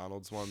the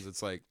McDonald's ones.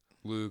 It's like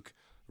Luke,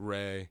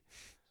 Rey,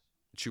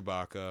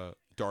 Chewbacca,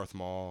 Darth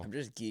Maul. I'm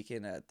just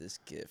geeking at this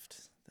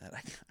gift that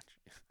I got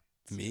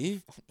you.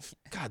 Me?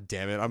 God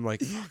damn it! I'm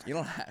like, you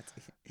don't have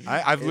to.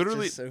 I've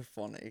literally just so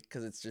funny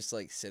because it's just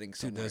like sitting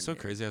somewhere. Dude, that's so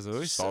crazy. I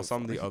always saw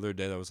something the other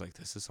day that was like,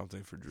 this is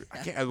something for Drew.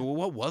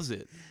 What was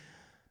it?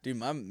 Dude,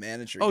 my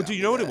manager. Oh, do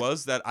you know what it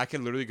was? That I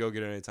can literally go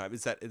get it anytime.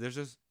 It's that there's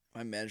just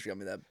my manager got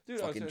me that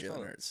fucking Jill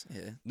Nerds.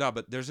 Yeah. No,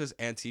 but there's this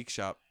antique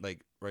shop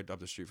like right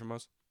up the street from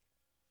us,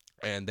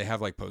 and they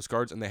have like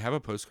postcards, and they have a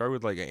postcard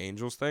with like an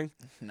angels thing.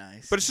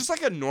 Nice. But it's just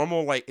like a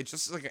normal like it's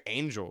just like an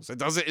angels. It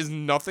doesn't is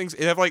nothing.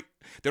 It have like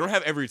they don't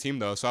have every team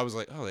though, so I was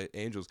like, oh, they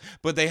angels.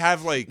 But they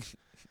have like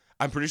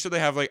I'm pretty sure they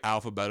have like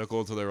alphabetical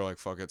until they were like,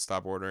 fuck it,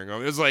 stop ordering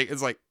them. It's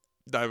like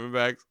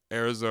Diamondbacks,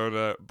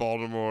 Arizona,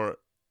 Baltimore.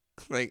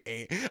 Like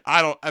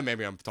I don't.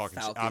 Maybe I'm talking.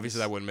 Falcons, obviously,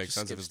 that wouldn't make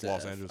sense if it's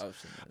Los Angeles.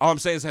 All I'm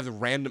saying is they have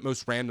the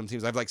most random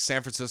teams. I have like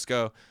San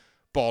Francisco,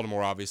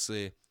 Baltimore,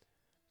 obviously,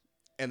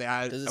 and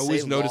I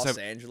always notice Los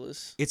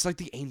Angeles. It's like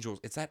the Angels.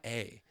 It's that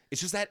A.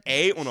 It's just that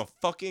A on a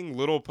fucking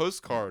little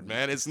postcard,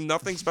 man. It's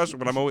nothing special.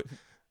 But I'm always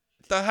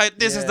the height.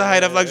 This is the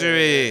height of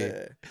luxury.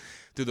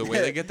 Dude, the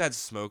way they get that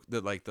smoke,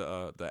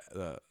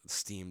 the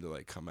steam to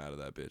like come out of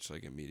that bitch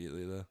like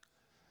immediately though.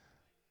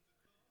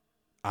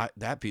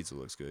 That pizza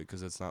looks good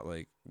because it's not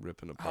like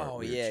ripping apart.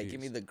 Oh yeah, give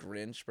me the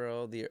Grinch,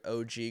 bro. The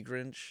OG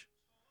Grinch.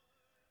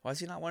 Why is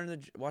he not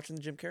watching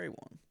the Jim Carrey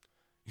one?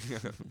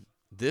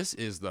 This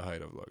is the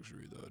height of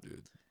luxury, though,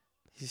 dude.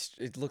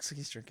 It looks like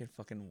he's drinking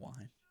fucking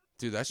wine.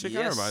 Dude, that shit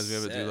kind of reminds me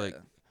of it, dude. Like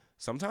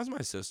sometimes my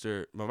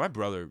sister, my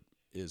brother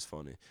is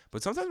funny,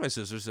 but sometimes my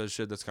sister says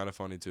shit that's kind of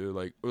funny too.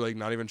 Like or like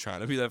not even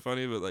trying to be that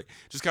funny, but like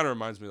just kind of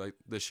reminds me like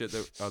the shit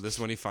that this is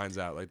when he finds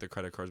out like the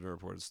credit card's been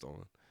reported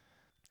stolen.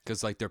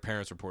 Because, like, their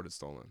parents reported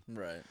stolen.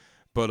 Right.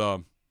 But,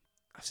 I've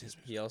seen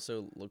he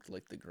also looked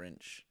like the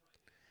Grinch.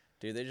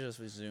 Dude, they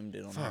just zoomed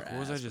in on her ass, what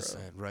was I just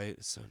saying? Right?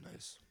 It's so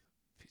nice.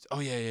 Oh,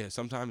 yeah.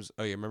 Sometimes,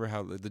 remember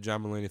how the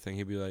John Mulaney thing,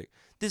 he'd be like,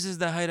 this is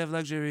the height of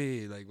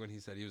luxury. Like, when he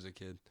said he was a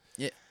kid.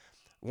 Yeah.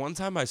 One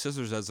time my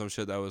sister said some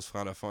shit that was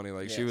kind of funny.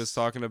 Like she Yes. was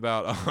talking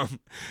about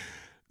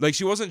like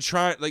she wasn't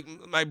trying. Like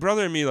my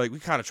brother and me, like we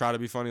kind of try to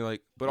be funny.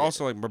 Like, but Yeah.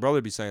 also like my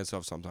brother be saying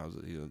stuff sometimes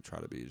that he doesn't try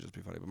to be, just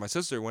be funny. But my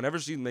sister, whenever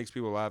she makes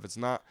people laugh, it's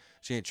not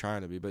she ain't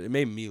trying to be, but it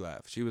made me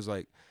laugh. She was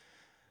like,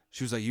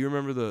 you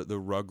remember the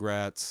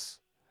Rugrats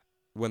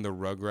when the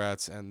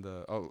Rugrats and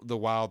the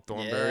Wild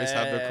Thornberries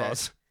had their Yeah.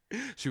 cross.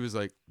 She was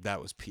like,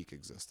 that was peak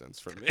existence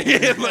for me.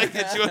 Like,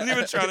 and she wasn't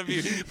even trying to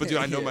be. But dude,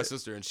 I know my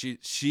sister, and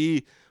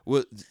she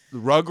was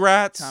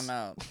Rugrats. Time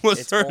out.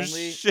 Was It's her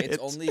only shit. it's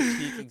only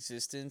peak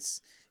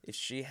existence if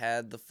she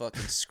had the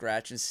fucking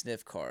scratch and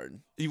sniff card.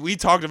 We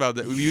talked about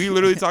that. We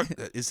literally talked.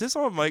 Is this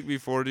on mic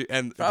before?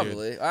 And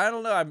Probably. Dude, I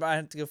don't know. I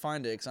have to go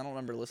find it because I don't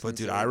remember listening. but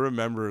dude, to I it.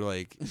 remember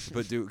like,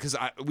 because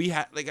I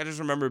just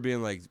remember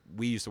being like,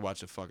 we used to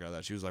watch the fuck out of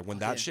that. She was like, when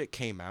that shit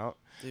came out,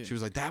 Dude. she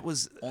was like, that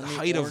was the Only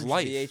height of orange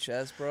life.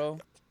 VHS, bro.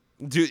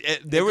 Dude,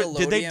 there were was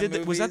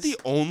that the movies?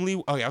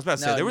 only? Oh yeah, I was about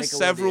to say No, there were Nickelodeon.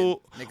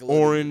 several Nickelodeon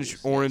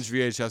orange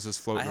movies, yes. VHSs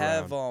floating I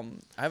have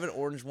around. I have an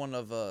orange one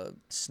of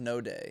Snow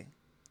Day.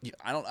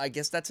 I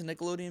guess that's a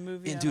Nickelodeon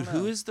movie. And I dude,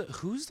 don't know.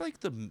 who's like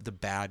the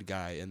bad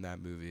guy in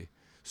that movie,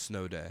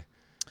 Snow Day?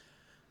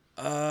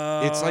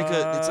 It's like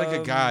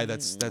a guy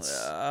that's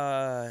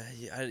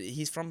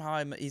he's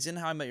from he's in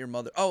How I Met Your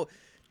Mother. Oh,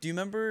 do you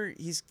remember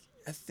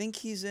I think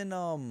he's in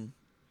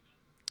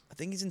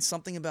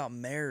Something About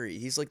Mary.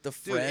 He's like the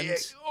friend.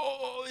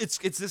 It's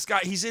this guy.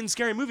 He's in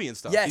Scary Movie and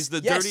stuff. Yes, He's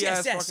the yes, dirty yes,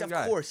 ass yes, fucking of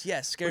guy. course,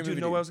 yes, Scary But dude,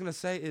 Movie. know what I was gonna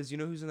say is, you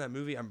know who's in that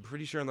movie? I'm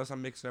pretty sure, unless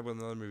I'm mixing up with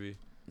another movie.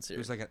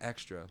 There's like an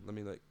extra. Let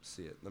me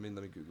see it. Let me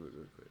Google it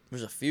real quick.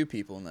 There's a few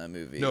people in that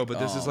movie. No, but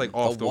this is like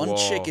off the one wall.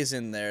 chick is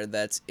in there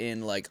that's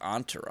in like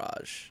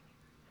Entourage.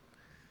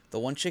 The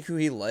one chick who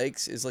he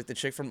likes is like the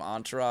chick from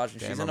Entourage,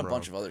 and Damn, she's in I'm a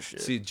bunch wrong. of other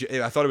shit. See,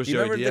 I thought it was you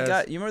Joey remember Diaz. the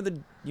guy? You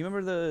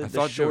remember the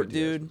thought short Joey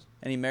Diaz dude, was-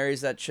 and he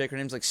marries that chick. Her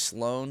name's like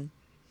Sloane.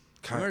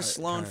 Remember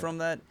Sloane from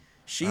that?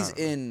 She's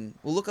in.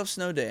 We'll look up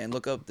Snow Day and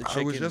look up the chick.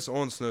 I was just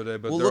on Snow Day,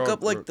 but we'll they're look all-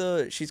 up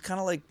like she's kind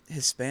of like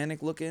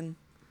Hispanic looking.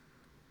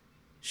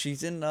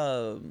 She's in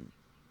Entourage.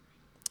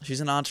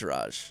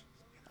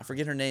 I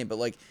forget her name, but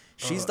like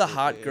she's the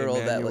hot girl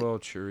that like. Emmanuel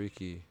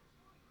Chiriki.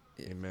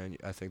 Yeah.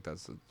 I think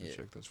that's the Yeah.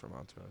 chick that's from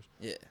Entourage.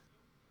 Yeah,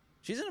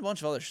 she's in a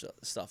bunch of other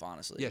stuff,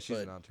 honestly. Yeah, she's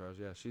but, in Entourage.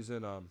 Yeah, she's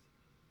in a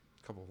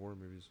couple horror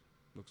movies.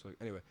 Looks like.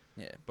 Anyway.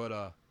 Yeah.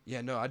 But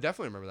yeah, no, I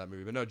definitely remember that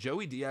movie. But no,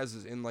 Joey Diaz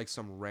is in like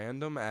some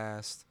random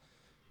ass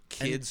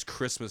kids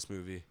Christmas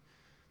movie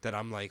that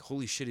I'm like,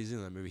 holy shit, he's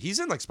in that movie. He's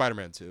in like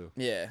Spider-Man too.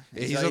 Yeah,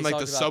 He's in like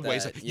the subway.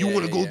 He's like, you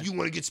want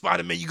to get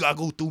Spider-Man, you gotta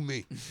go through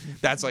me.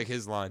 That's like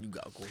his line. You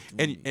gotta go through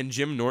me. And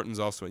Jim Norton's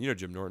also in. You know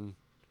Jim Norton?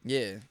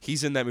 Yeah.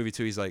 He's in that movie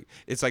too. He's like,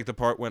 it's like the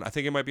part when I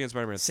think it might be in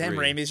Spider-Man 3. Sam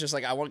Raimi's just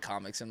like, I want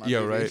comics in my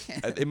Yeah, movie.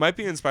 right. It might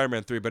be in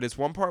Spider-Man 3, but it's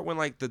one part when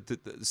like the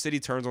city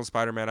turns on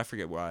Spider-Man. I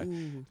forget why.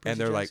 And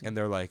they're like,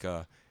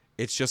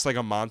 it's just like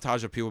a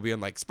montage of people being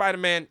like,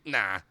 Spider-Man,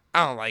 nah,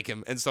 I don't like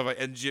him and stuff. Like,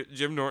 and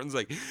Jim Norton's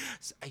like,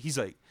 he's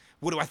like,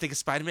 what do I think of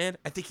Spider-Man?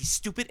 I think he's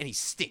stupid and he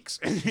stinks.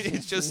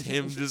 It's just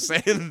him just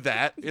saying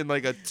that in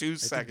like a 2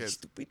 seconds.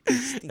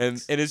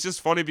 And it's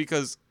just funny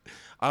because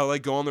I'll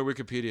like go on their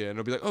Wikipedia and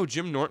it'll be like, oh,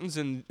 Jim Norton's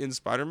in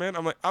Spider-Man.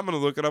 I'm like, I'm gonna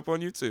look it up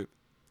on YouTube.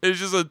 It's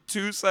just a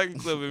 2-second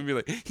clip and be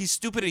like, he's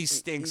stupid and he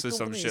stinks or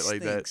some shit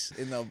like that.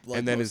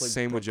 And then it's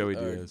same with Joey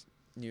Diaz.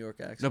 New York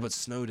accent. No, but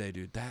Snow Day,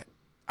 dude,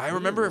 I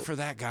remember it for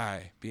that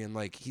guy being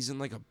like, he's in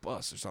like a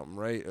bus or something,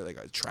 right? Or like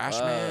a trash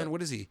man.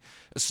 What is he?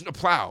 A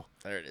plow.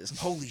 There it is.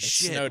 Holy It's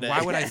shit. Snow Day.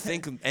 Why would I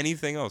think of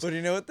anything else? But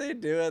you know what they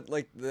do at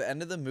like the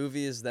end of the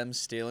movie is them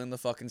stealing the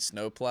fucking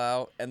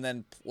snowplow and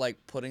then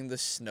like putting the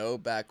snow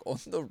back on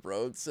the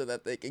road so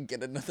that they can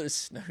get another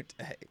snow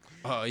day.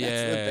 Oh, yeah.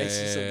 That's the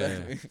basis of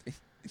that movie.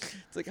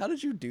 It's like, how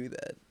did you do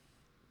that?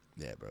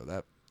 Yeah, bro,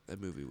 that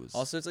movie was...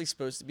 Also, it's like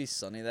supposed to be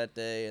sunny that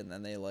day, and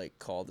then they like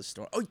call the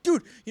storm. Oh,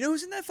 dude, you know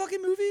who's in that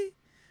fucking movie?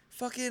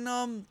 Fucking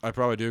I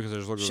probably do because I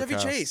just looked at the Chevy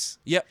cast. Chase.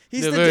 Yep.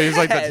 He's Yeah, the literally, he's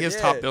like dad, his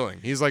yeah. top billing.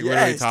 He's like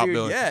literally top dude,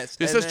 billing. yes.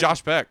 This And says then-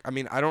 Josh Peck. I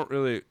mean, I don't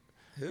really...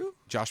 Who?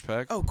 Josh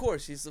Peck. Oh, of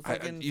course, he's the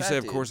fucking. You fat say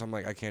of dude. course. I'm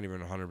like, I can't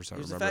even 100% He was the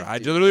remember. fat I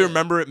dude, literally yeah.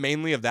 remember it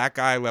mainly of that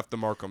guy left the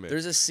mark on me.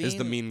 There's a scene. Is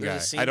the mean guy.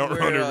 there's a scene I don't where,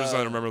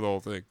 100% remember the whole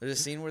thing. There's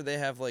a scene where they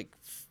have like,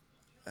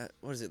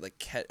 what is it like?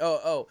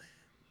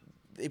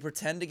 They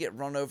pretend to get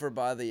run over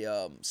by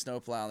the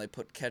snowplow, and they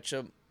put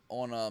ketchup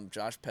on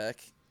Josh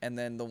Peck, and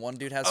then the one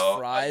dude has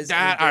fries.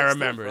 That and he I dips the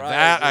remember. fries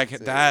That I into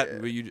can. it, That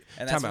yeah. you. And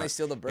time that's when out. they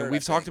steal the bird. And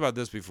we've I talked think. about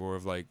this before.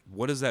 Of like,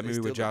 what is that They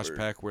movie with steal the Josh bird.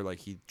 Peck where like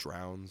he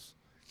drowns?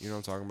 You know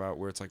what I'm talking about?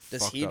 Where it's like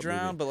Does fucked he up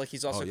drown? movie. But like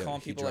he's also Yeah,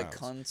 calling he people like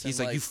drowns. cunts. He's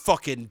and, like, you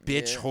fucking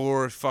bitch, yeah.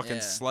 whore, fucking Yeah.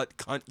 slut,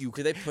 cunt. You.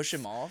 Do they push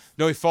him off?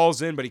 No, he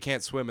falls in, but he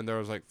can't swim, and there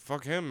was like,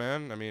 fuck him,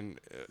 man. I mean,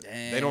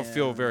 they don't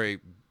feel Damn. very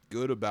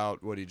good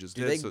about what he just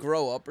Do did. they so-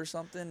 grow up or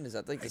something? Is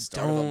that like the I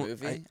start of a don't-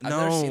 movie? I- I've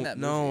never seen that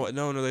movie.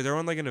 No. They're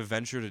on like an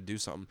adventure to do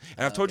something.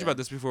 And I've told you Okay. about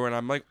this before, and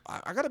I'm like,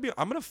 I'm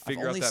gonna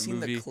figure I've out only that seen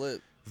movie the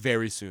clip.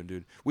 very soon,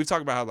 dude. We've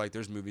talked about how like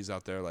there's movies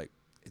out there like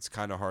it's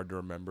kind of hard to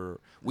remember.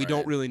 We Right.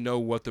 don't really know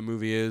what the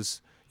movie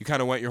is. You kind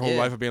of went your whole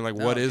life of being like,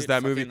 what is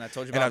that movie? I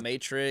told you about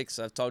Matrix.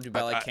 I've told you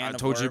about like Can of I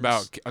told you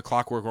Worms. about A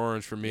Clockwork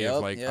Orange for me.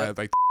 Of like I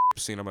like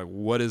the scene. I'm like,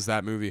 what is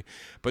that movie?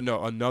 But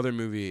no, another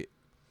movie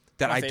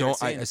that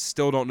I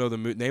still don't know the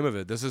name of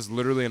it. This is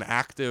literally an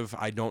active.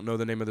 I don't know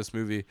the name of this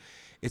movie.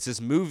 It's this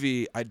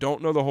movie. I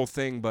don't know the whole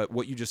thing, but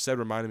what you just said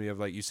reminded me of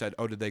like you said.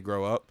 Oh, did they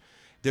grow up?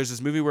 There's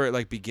this movie where it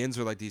like begins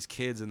with like these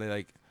kids and they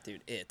like.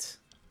 Dude, it.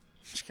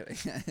 Just kidding.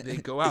 They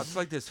go out. It's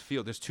like this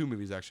field. There's two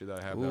movies actually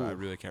that I have that I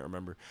really can't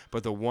remember.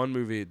 But the one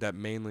movie that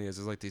mainly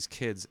is like these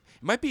kids.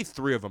 It might be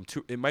three of them.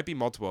 Two. It might be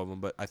multiple of them,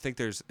 but I think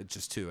there's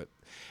just two.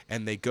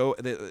 And they go.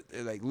 They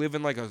like live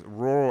in like a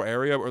rural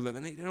area, or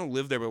they don't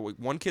live there. But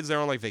one kid's there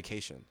on like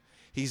vacation.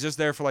 He's just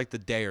there for like the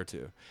day or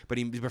two. But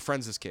he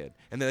befriends this kid,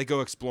 and then they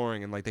go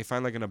exploring and like they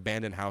find like an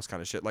abandoned house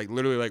kind of shit. Like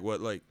literally like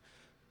what like.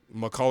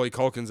 Macaulay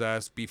Culkin's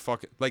ass be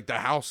fucking like the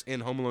house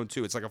in Home Alone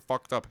 2. It's like a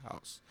fucked up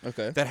house.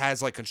 Okay. That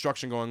has like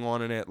construction going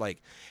on in it,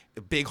 like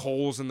big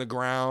holes in the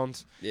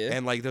ground. Yeah.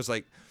 And like there's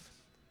like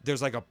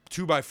a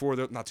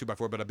 2x4, not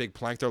 2x4, but a big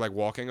plank they're like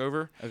walking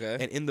over. Okay.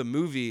 And in the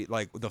movie,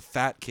 like the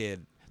fat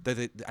kid,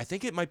 I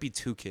think it might be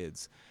two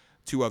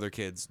other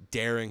kids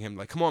daring him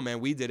like, come on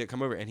man, we did it,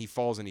 come over, and he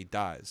falls and he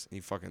dies.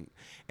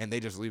 And they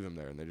just leave him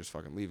there and they just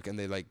fucking leave and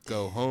they like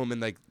go home and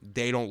like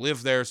they don't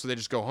live there, so they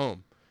just go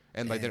home.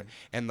 And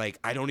like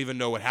I don't even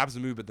know what happens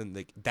in the movie, but then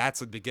like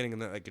that's the beginning,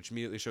 and then like it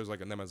immediately shows like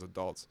them as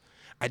adults.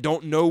 I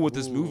don't know what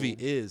this movie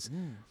is.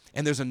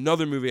 And there's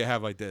another movie I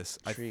have like this.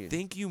 I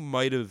think I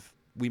might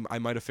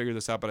have figured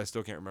this out, but I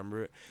still can't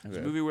remember it. It's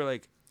a movie where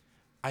like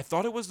I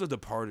thought it was The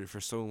Departed for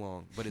so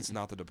long, but it's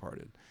not The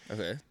Departed.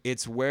 Okay.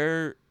 It's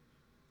where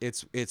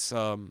it's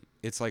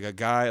like a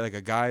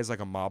guy is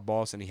like a mob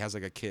boss and he has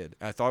like a kid.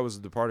 And I thought it was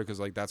The Departed because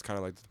like that's kind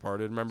of like The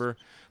Departed. Remember,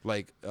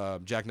 like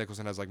Jack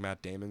Nicholson has like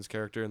Matt Damon's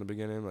character in the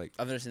beginning. Like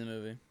I've never seen the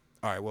movie.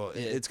 All right, well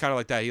it's kind of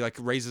like that. He like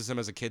raises him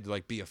as a kid to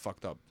like be a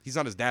fucked up. He's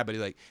not his dad, but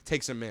he like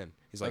takes him in.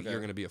 He's like,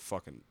 you're gonna be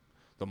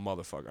the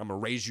motherfucker. I'm gonna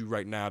raise you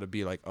right now to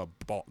be like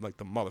like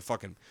the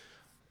motherfucking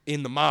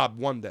in the mob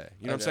one day.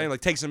 You know what I'm saying? Like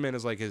takes him in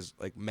as like his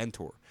like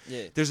mentor.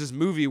 Yeah. There's this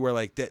movie where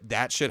like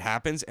that shit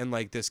happens and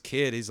like this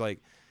kid is like.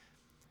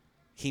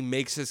 He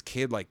makes his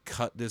kid like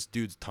cut this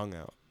dude's tongue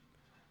out,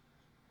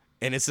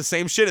 and it's the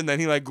same shit. And then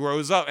he like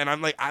grows up, and I'm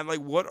like,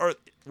 what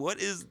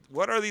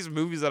are these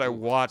movies that I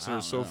watch that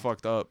are so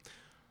fucked up?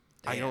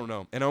 Damn. I don't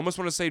know, and I almost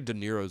want to say De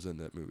Niro's in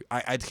that movie.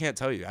 I can't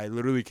tell you. I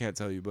literally can't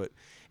tell you. But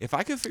if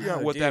I could figure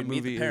out what that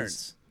movie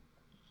is,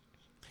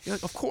 you're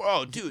like, of course.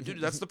 Oh, dude,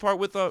 that's the part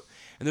with and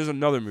there's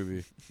another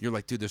movie. You're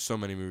like, dude, there's so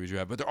many movies you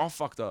have, but they're all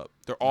fucked up.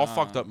 They're all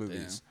fucked up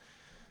movies.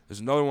 Damn. There's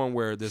another one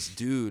where this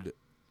dude.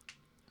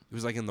 It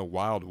was like in the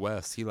Wild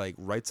West. He like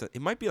writes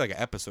it might be like an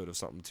episode of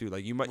something too.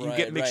 Like you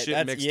get mixed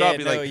shit mixed up.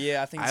 You're like,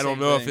 I think I don't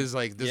know if it's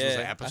like this was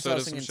an episode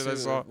of some shit I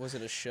saw. Was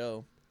it a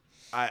show?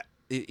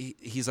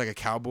 He's like a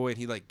cowboy and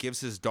he like gives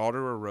his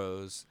daughter a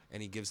rose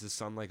and he gives his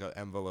son like an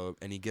envelope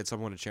and he gets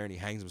up on a chair and he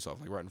hangs himself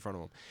like right in front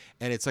of him.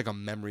 And it's like a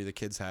memory the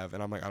kids have.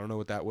 And I'm like, I don't know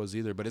what that was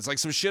either, but it's like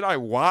some shit I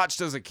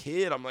watched as a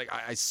kid. I'm like,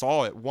 I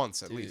saw it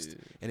once at least,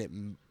 and it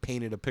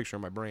painted a picture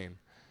in my brain.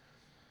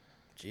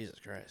 Jesus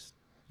Christ.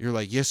 You're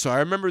like, yes, so I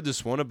remember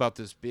this one about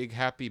this big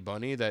happy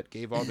bunny that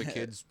gave all the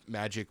kids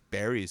magic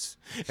berries.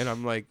 And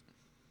I'm like,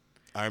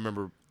 I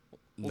remember.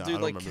 Well, dude,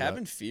 like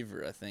Cabin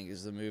Fever, I think,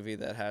 is the movie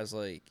that has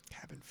like.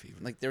 Cabin Fever.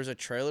 Like, there was a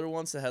trailer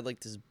once that had like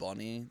this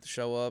bunny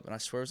show up, and I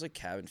swear it was like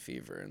Cabin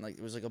Fever. And like,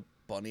 it was like a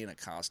bunny in a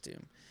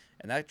costume.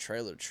 And that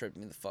trailer tripped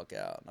me the fuck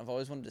out. I've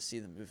always wanted to see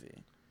the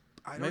movie.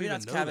 Maybe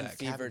not Cabin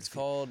Fever. It's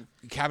called.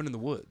 Cabin in the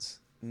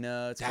Woods.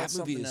 No, it's called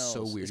something else. That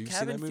movie is so weird. Is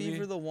Cabin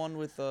Fever the one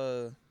with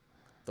the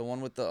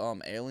one with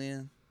the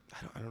alien?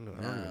 I don't know.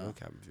 I don't even know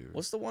Cabin Fever.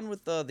 What's the one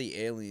with the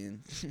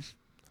alien?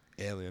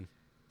 Alien.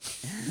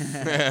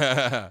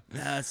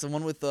 Nah, it's the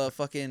one with the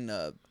fucking.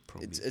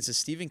 It's a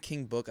Stephen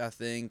King book, I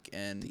think,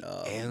 and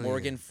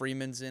Morgan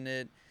Freeman's in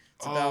it.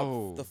 It's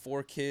about the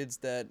four kids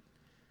that.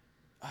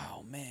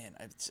 Oh man,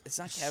 it's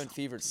not Cabin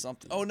Fever. It's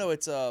something. Oh no,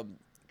 it's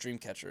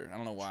Dreamcatcher. I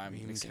don't know why I'm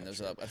mixing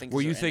those up. I think.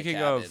 Were you thinking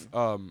of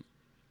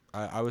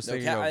I was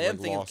thinking of I am like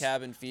thinking of Lost,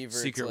 Cabin Fever.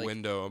 Secret like,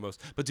 Window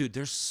almost. But dude,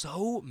 there's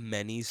so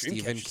many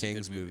Stephen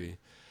King's movie.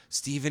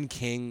 Stephen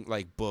King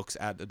like books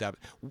adapt.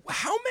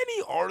 How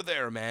many are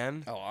there,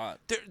 man? A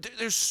lot.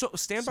 There's so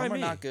Stand By Me. Some are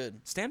not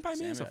good. Stand By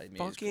Me is a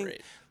fucking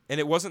great. And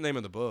it wasn't the name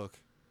of the book.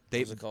 What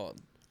was it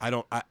called? I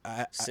don't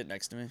Sit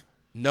Next to Me.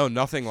 No,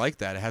 nothing like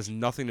that. It has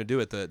nothing to do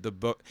with the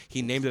book.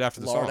 He named it after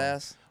the song.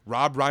 Ass.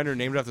 Rob Reiner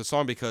named it after the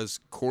song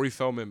because Corey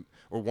Feldman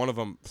or one of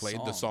them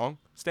played the song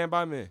 "Stand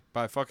By Me"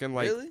 by fucking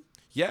like. Really?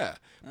 Yeah,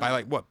 by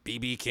like what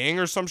B.B. King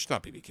or some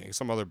not B.B. King,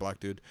 some other black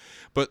dude,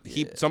 but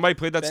somebody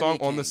played that song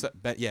on the set.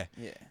 Yeah,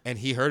 and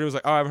he heard it was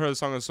like, oh, I haven't heard the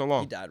song in so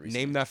long. He died recently.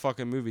 Name that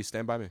fucking movie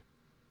 "Stand By Me"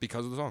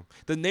 because of the song.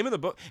 The name of the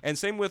book, and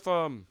same with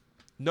a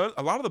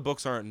lot of the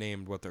books aren't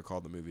named what they're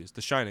called. The movies,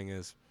 The Shining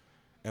is,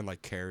 and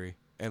like Carrie,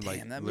 and like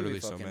that literally movie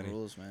so fucking many.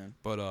 Rules, man.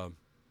 But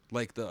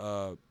like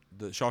the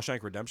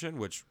Shawshank Redemption,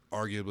 which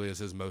arguably is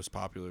his most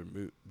popular,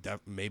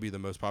 maybe the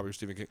most popular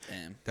Stephen King.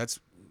 Damn.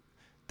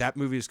 That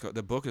movie is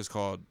the book is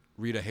called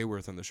Rita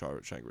Hayworth in the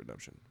Shawshank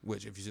Redemption.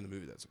 Which, if you've seen the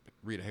movie,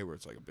 Rita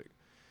Hayworth's like a big.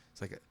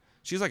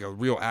 She's like a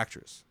real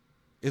actress.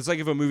 It's like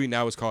if a movie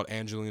now was called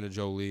Angelina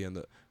Jolie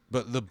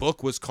but the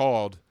book was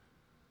called.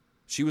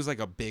 She was like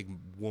a big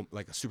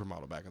like a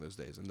supermodel back in those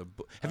days. And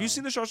have you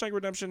seen the Shawshank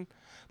Redemption?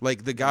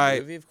 Like the guy.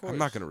 Movie, of course. I'm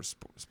not gonna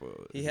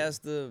spoil it. He has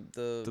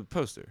the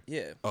poster.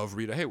 Yeah. Of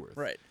Rita Hayworth.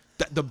 Right.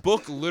 The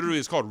book literally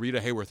is called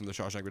Rita Hayworth in the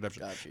Shawshank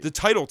Redemption. Gotcha. The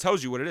title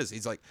tells you what it is.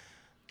 He's like,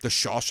 the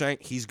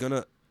Shawshank. He's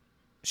gonna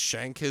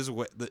shank his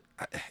way.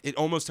 It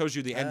almost tells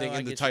you the ending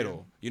in the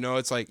title. You know,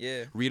 it's like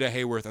Rita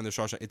Hayworth and the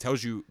Shawshank. It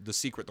tells you the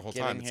secret the whole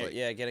time. It's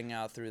like getting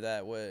out through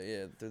that way.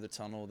 Yeah, through the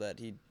tunnel that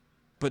he.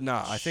 But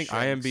nah, I think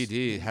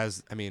IMDb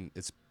has. I mean,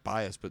 it's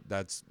biased, but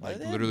that's like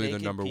literally the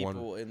number one.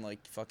 People in like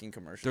fucking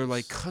commercials. They're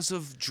like, cause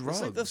of drugs.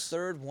 It's like the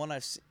third one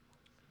I've seen.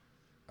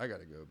 I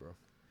gotta go, bro.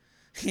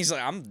 He's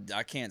like,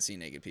 I can't see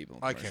naked people.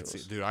 I can't see,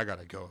 dude. I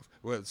gotta go.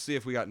 Well, let's see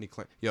if we got any.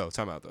 Yo,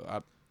 time out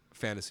though.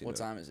 Fantasy. What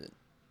time is it?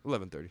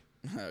 11:30.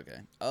 Okay.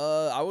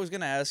 I was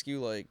gonna ask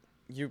you like,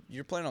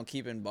 you're planning on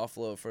keeping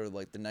Buffalo for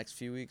like the next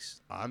few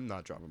weeks? I'm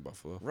not dropping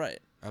Buffalo. Right.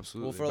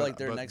 Absolutely. Well, for like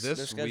their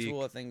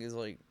schedule, I think is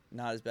like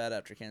not as bad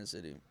after Kansas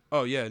City.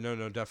 Oh yeah,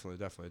 no, definitely.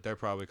 They're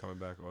probably coming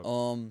back.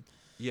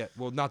 Yeah,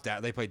 well, not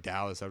that they play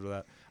Dallas after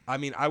that. I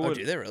mean, I would. Oh,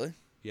 do they really?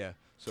 Yeah.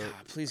 So God,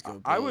 please go.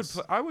 Bills.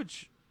 I would.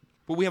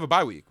 Well, we have a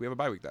bye week.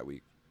 That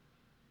week.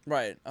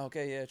 Right.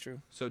 Okay. Yeah. True.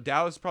 So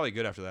Dallas is probably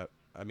good after that.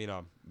 I mean,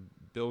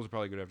 Bills are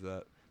probably good after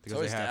that because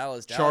so they have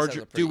Dallas.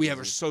 Chargers. Dude, we have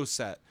her so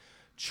set.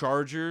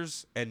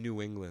 Chargers and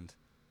New England.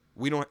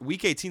 We don't.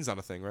 Week 18's not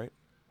a thing, right?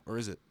 Or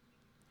is it?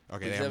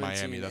 Okay, they have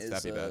Miami.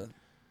 That'd be bad.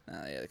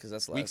 Yeah, because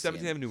that's last week 17.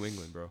 Game. They have New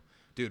England, bro.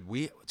 Dude,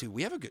 we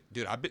have a good.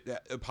 Dude, I bet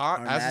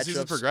as the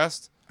season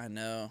progressed. I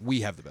know.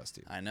 We have the best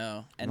team. I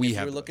know. And if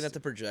you're looking at the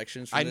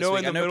projections for this week,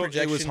 in the middle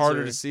it was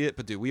harder to see it,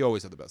 but dude, we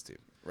always have the best team.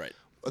 Right.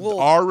 Well,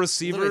 our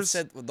receivers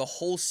said the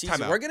whole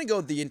season. We're gonna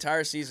go the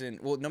entire season.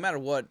 Well, no matter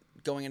what,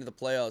 going into the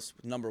playoffs,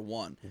 number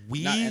one.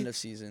 Not end of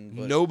season.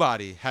 But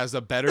nobody has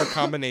a better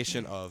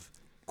combination of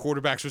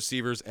quarterbacks,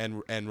 receivers,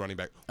 and running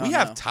back. We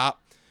have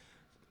top.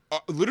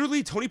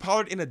 Literally, Tony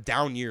Pollard in a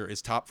down year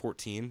is top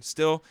 14.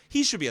 Still,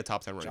 he should be a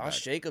top 10 running back.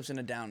 Josh Jacobs in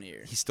a down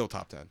year. He's still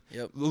top 10.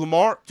 Yep.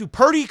 Lamar, dude,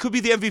 Purdy could be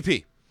the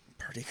MVP.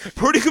 Purdy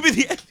could be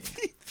the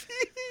MVP.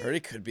 Purdy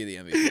could be the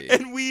MVP.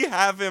 And we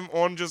have him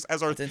on just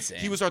as our. That's insane.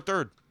 He was our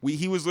third.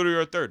 He was literally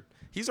our third.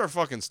 He's our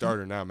fucking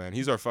starter now, man.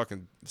 He's our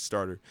fucking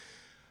starter.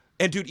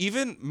 And dude,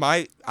 even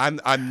I'm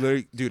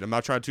literally, dude. I'm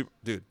not trying to,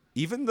 dude.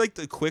 Even like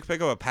the quick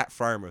pick of a Pat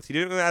Freiermuth. He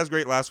didn't as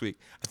great last week.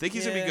 I think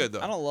he's gonna be good though.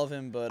 I don't love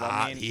him, but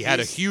I mean, he had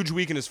a huge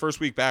week in his first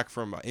week back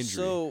from injury.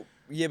 So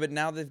yeah, but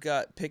now they've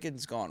got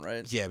Pickett's gone,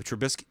 right? Yeah, but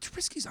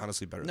Trubisky's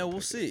honestly better. No, than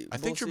we'll Pickett. see. I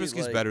think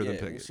Trubisky's better than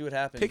Pickett. We'll see what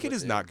happens. Pickett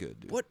is not good,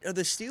 dude. What are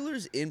the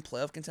Steelers in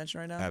playoff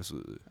contention right now?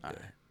 Absolutely. All yeah.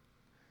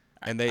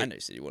 right. And I know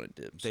you said you wanted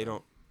dip. They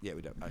don't. Yeah,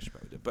 we did. I should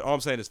probably dip. But all I'm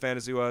saying is,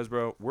 fantasy wise,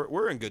 bro,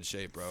 we're in good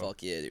shape, bro.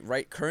 Fuck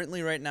yeah!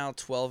 Currently, right now,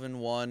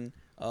 12-1.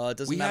 It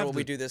doesn't matter what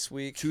we do this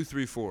week. 2,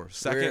 3, 4.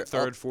 Second,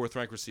 third, fourth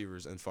ranked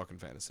receivers in fucking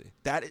fantasy.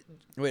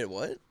 Wait,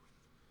 what?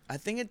 I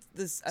think it's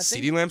this.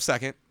 CeeDee Lamb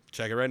second.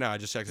 Check it right now. I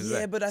just checked it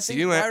today. Yeah, but I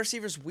think wide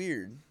receiver's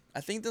weird.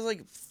 I think there's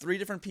like 3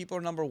 different people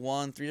are number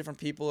 1, 3 different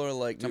people are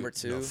like number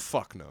 2. No,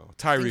 fuck no.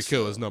 Tyreek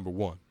Hill is number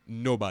 1.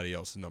 Nobody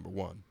else is number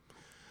 1. All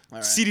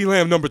right. CeeDee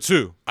Lamb number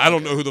 2. I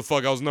don't know who the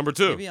fuck else is number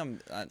 2. Maybe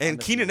and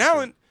Keenan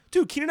Allen.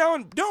 Dude, Keenan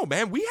Allen, no,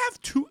 man. We have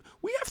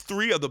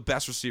 3 of the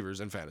best receivers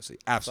in fantasy.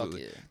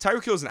 Absolutely. Yeah.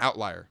 Tyreek Hill is an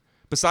outlier.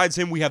 Besides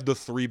him, we have the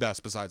 3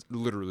 best besides,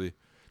 literally.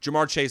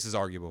 Jamar Chase is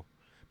arguable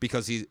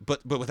because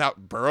but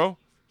without Burrow,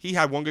 he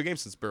had 1 good game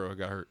since Burrow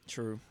got hurt.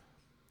 True.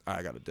 All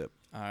right, I got to dip.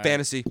 All right.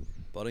 Fantasy.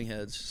 Butting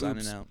heads.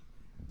 Signing out.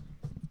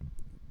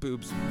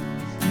 Boobs.